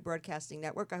United Broadcasting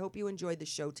Network. I hope you enjoyed the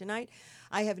show tonight.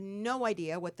 I have no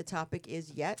idea what the topic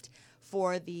is yet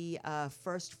for the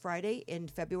first Friday in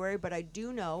February, but I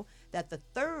do know that the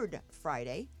third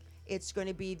Friday, it's going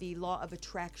to be the Law of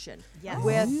Attraction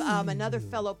with another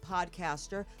fellow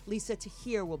podcaster. Lisa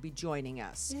Tahir will be joining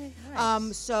us.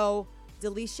 So,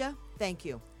 Delisha, thank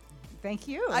you. Thank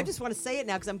you. I just want to say it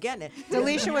now because I'm getting it.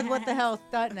 Delisha with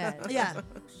whathehealth.net. Yeah.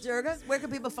 Durga, where can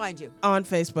people find you? On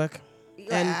Facebook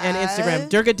and Instagram.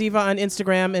 Durga Diva on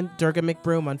Instagram and Durga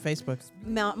McBroom on Facebook.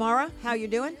 Mara, how you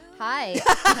doing? Hi.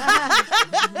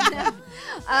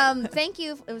 Thank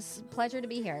you. It was a pleasure to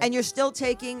be here. And you're still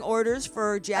taking orders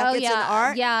for jackets and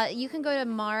art? Yeah, you can go to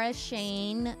Mara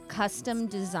Shane Custom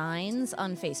Designs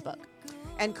on Facebook.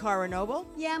 And Cara Noble?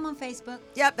 Yeah, I'm on Facebook.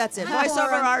 Yep, that's it.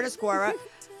 Voiceover artist, Cora.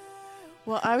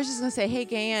 Well, I was just going to say, hey,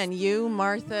 Gayanne, you,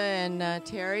 Martha, and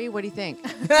Terry, what do you think?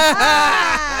 Let's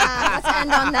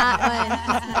end on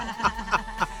that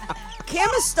one. Kim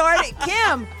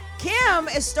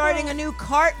is starting a new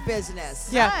cart business.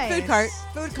 Yeah, Nice. food cart.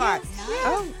 Food cart.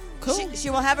 Oh, cool. She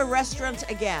will have a restaurant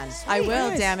again. I will,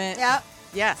 damn it. Yep.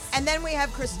 Yes. And then we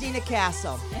have Christina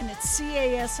Castle. And it's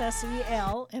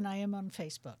CASSEL, and I am on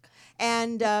Facebook.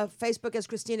 And Facebook is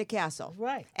Christina Castle.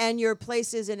 Right. And your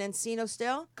place is in Encino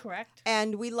still? Correct.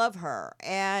 And we love her.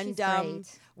 And She's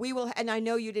great. we will, and I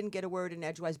know you didn't get a word in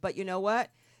edgewise, but you know what?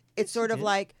 It's sort of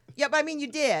like, yeah, but I mean,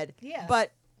 you did. Yeah.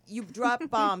 But you dropped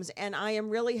bombs, and I am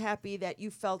really happy that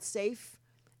you felt safe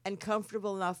and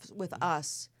comfortable enough with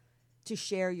us to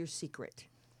share your secret.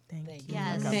 Thank you.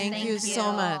 Yes. Thank you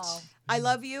so much. I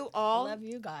love you all. I love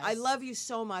you guys. I love you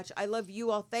so much. I love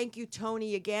you all. Thank you,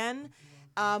 Tony, again.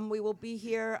 We will be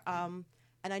here, and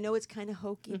I know it's kind of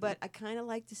hokey, but I kind of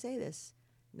like to say this.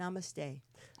 Namaste.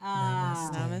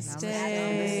 Namaste.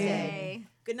 Namaste.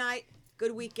 Good night.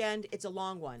 Good weekend. It's a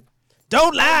long one.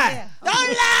 Don't lie.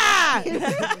 Don't lie!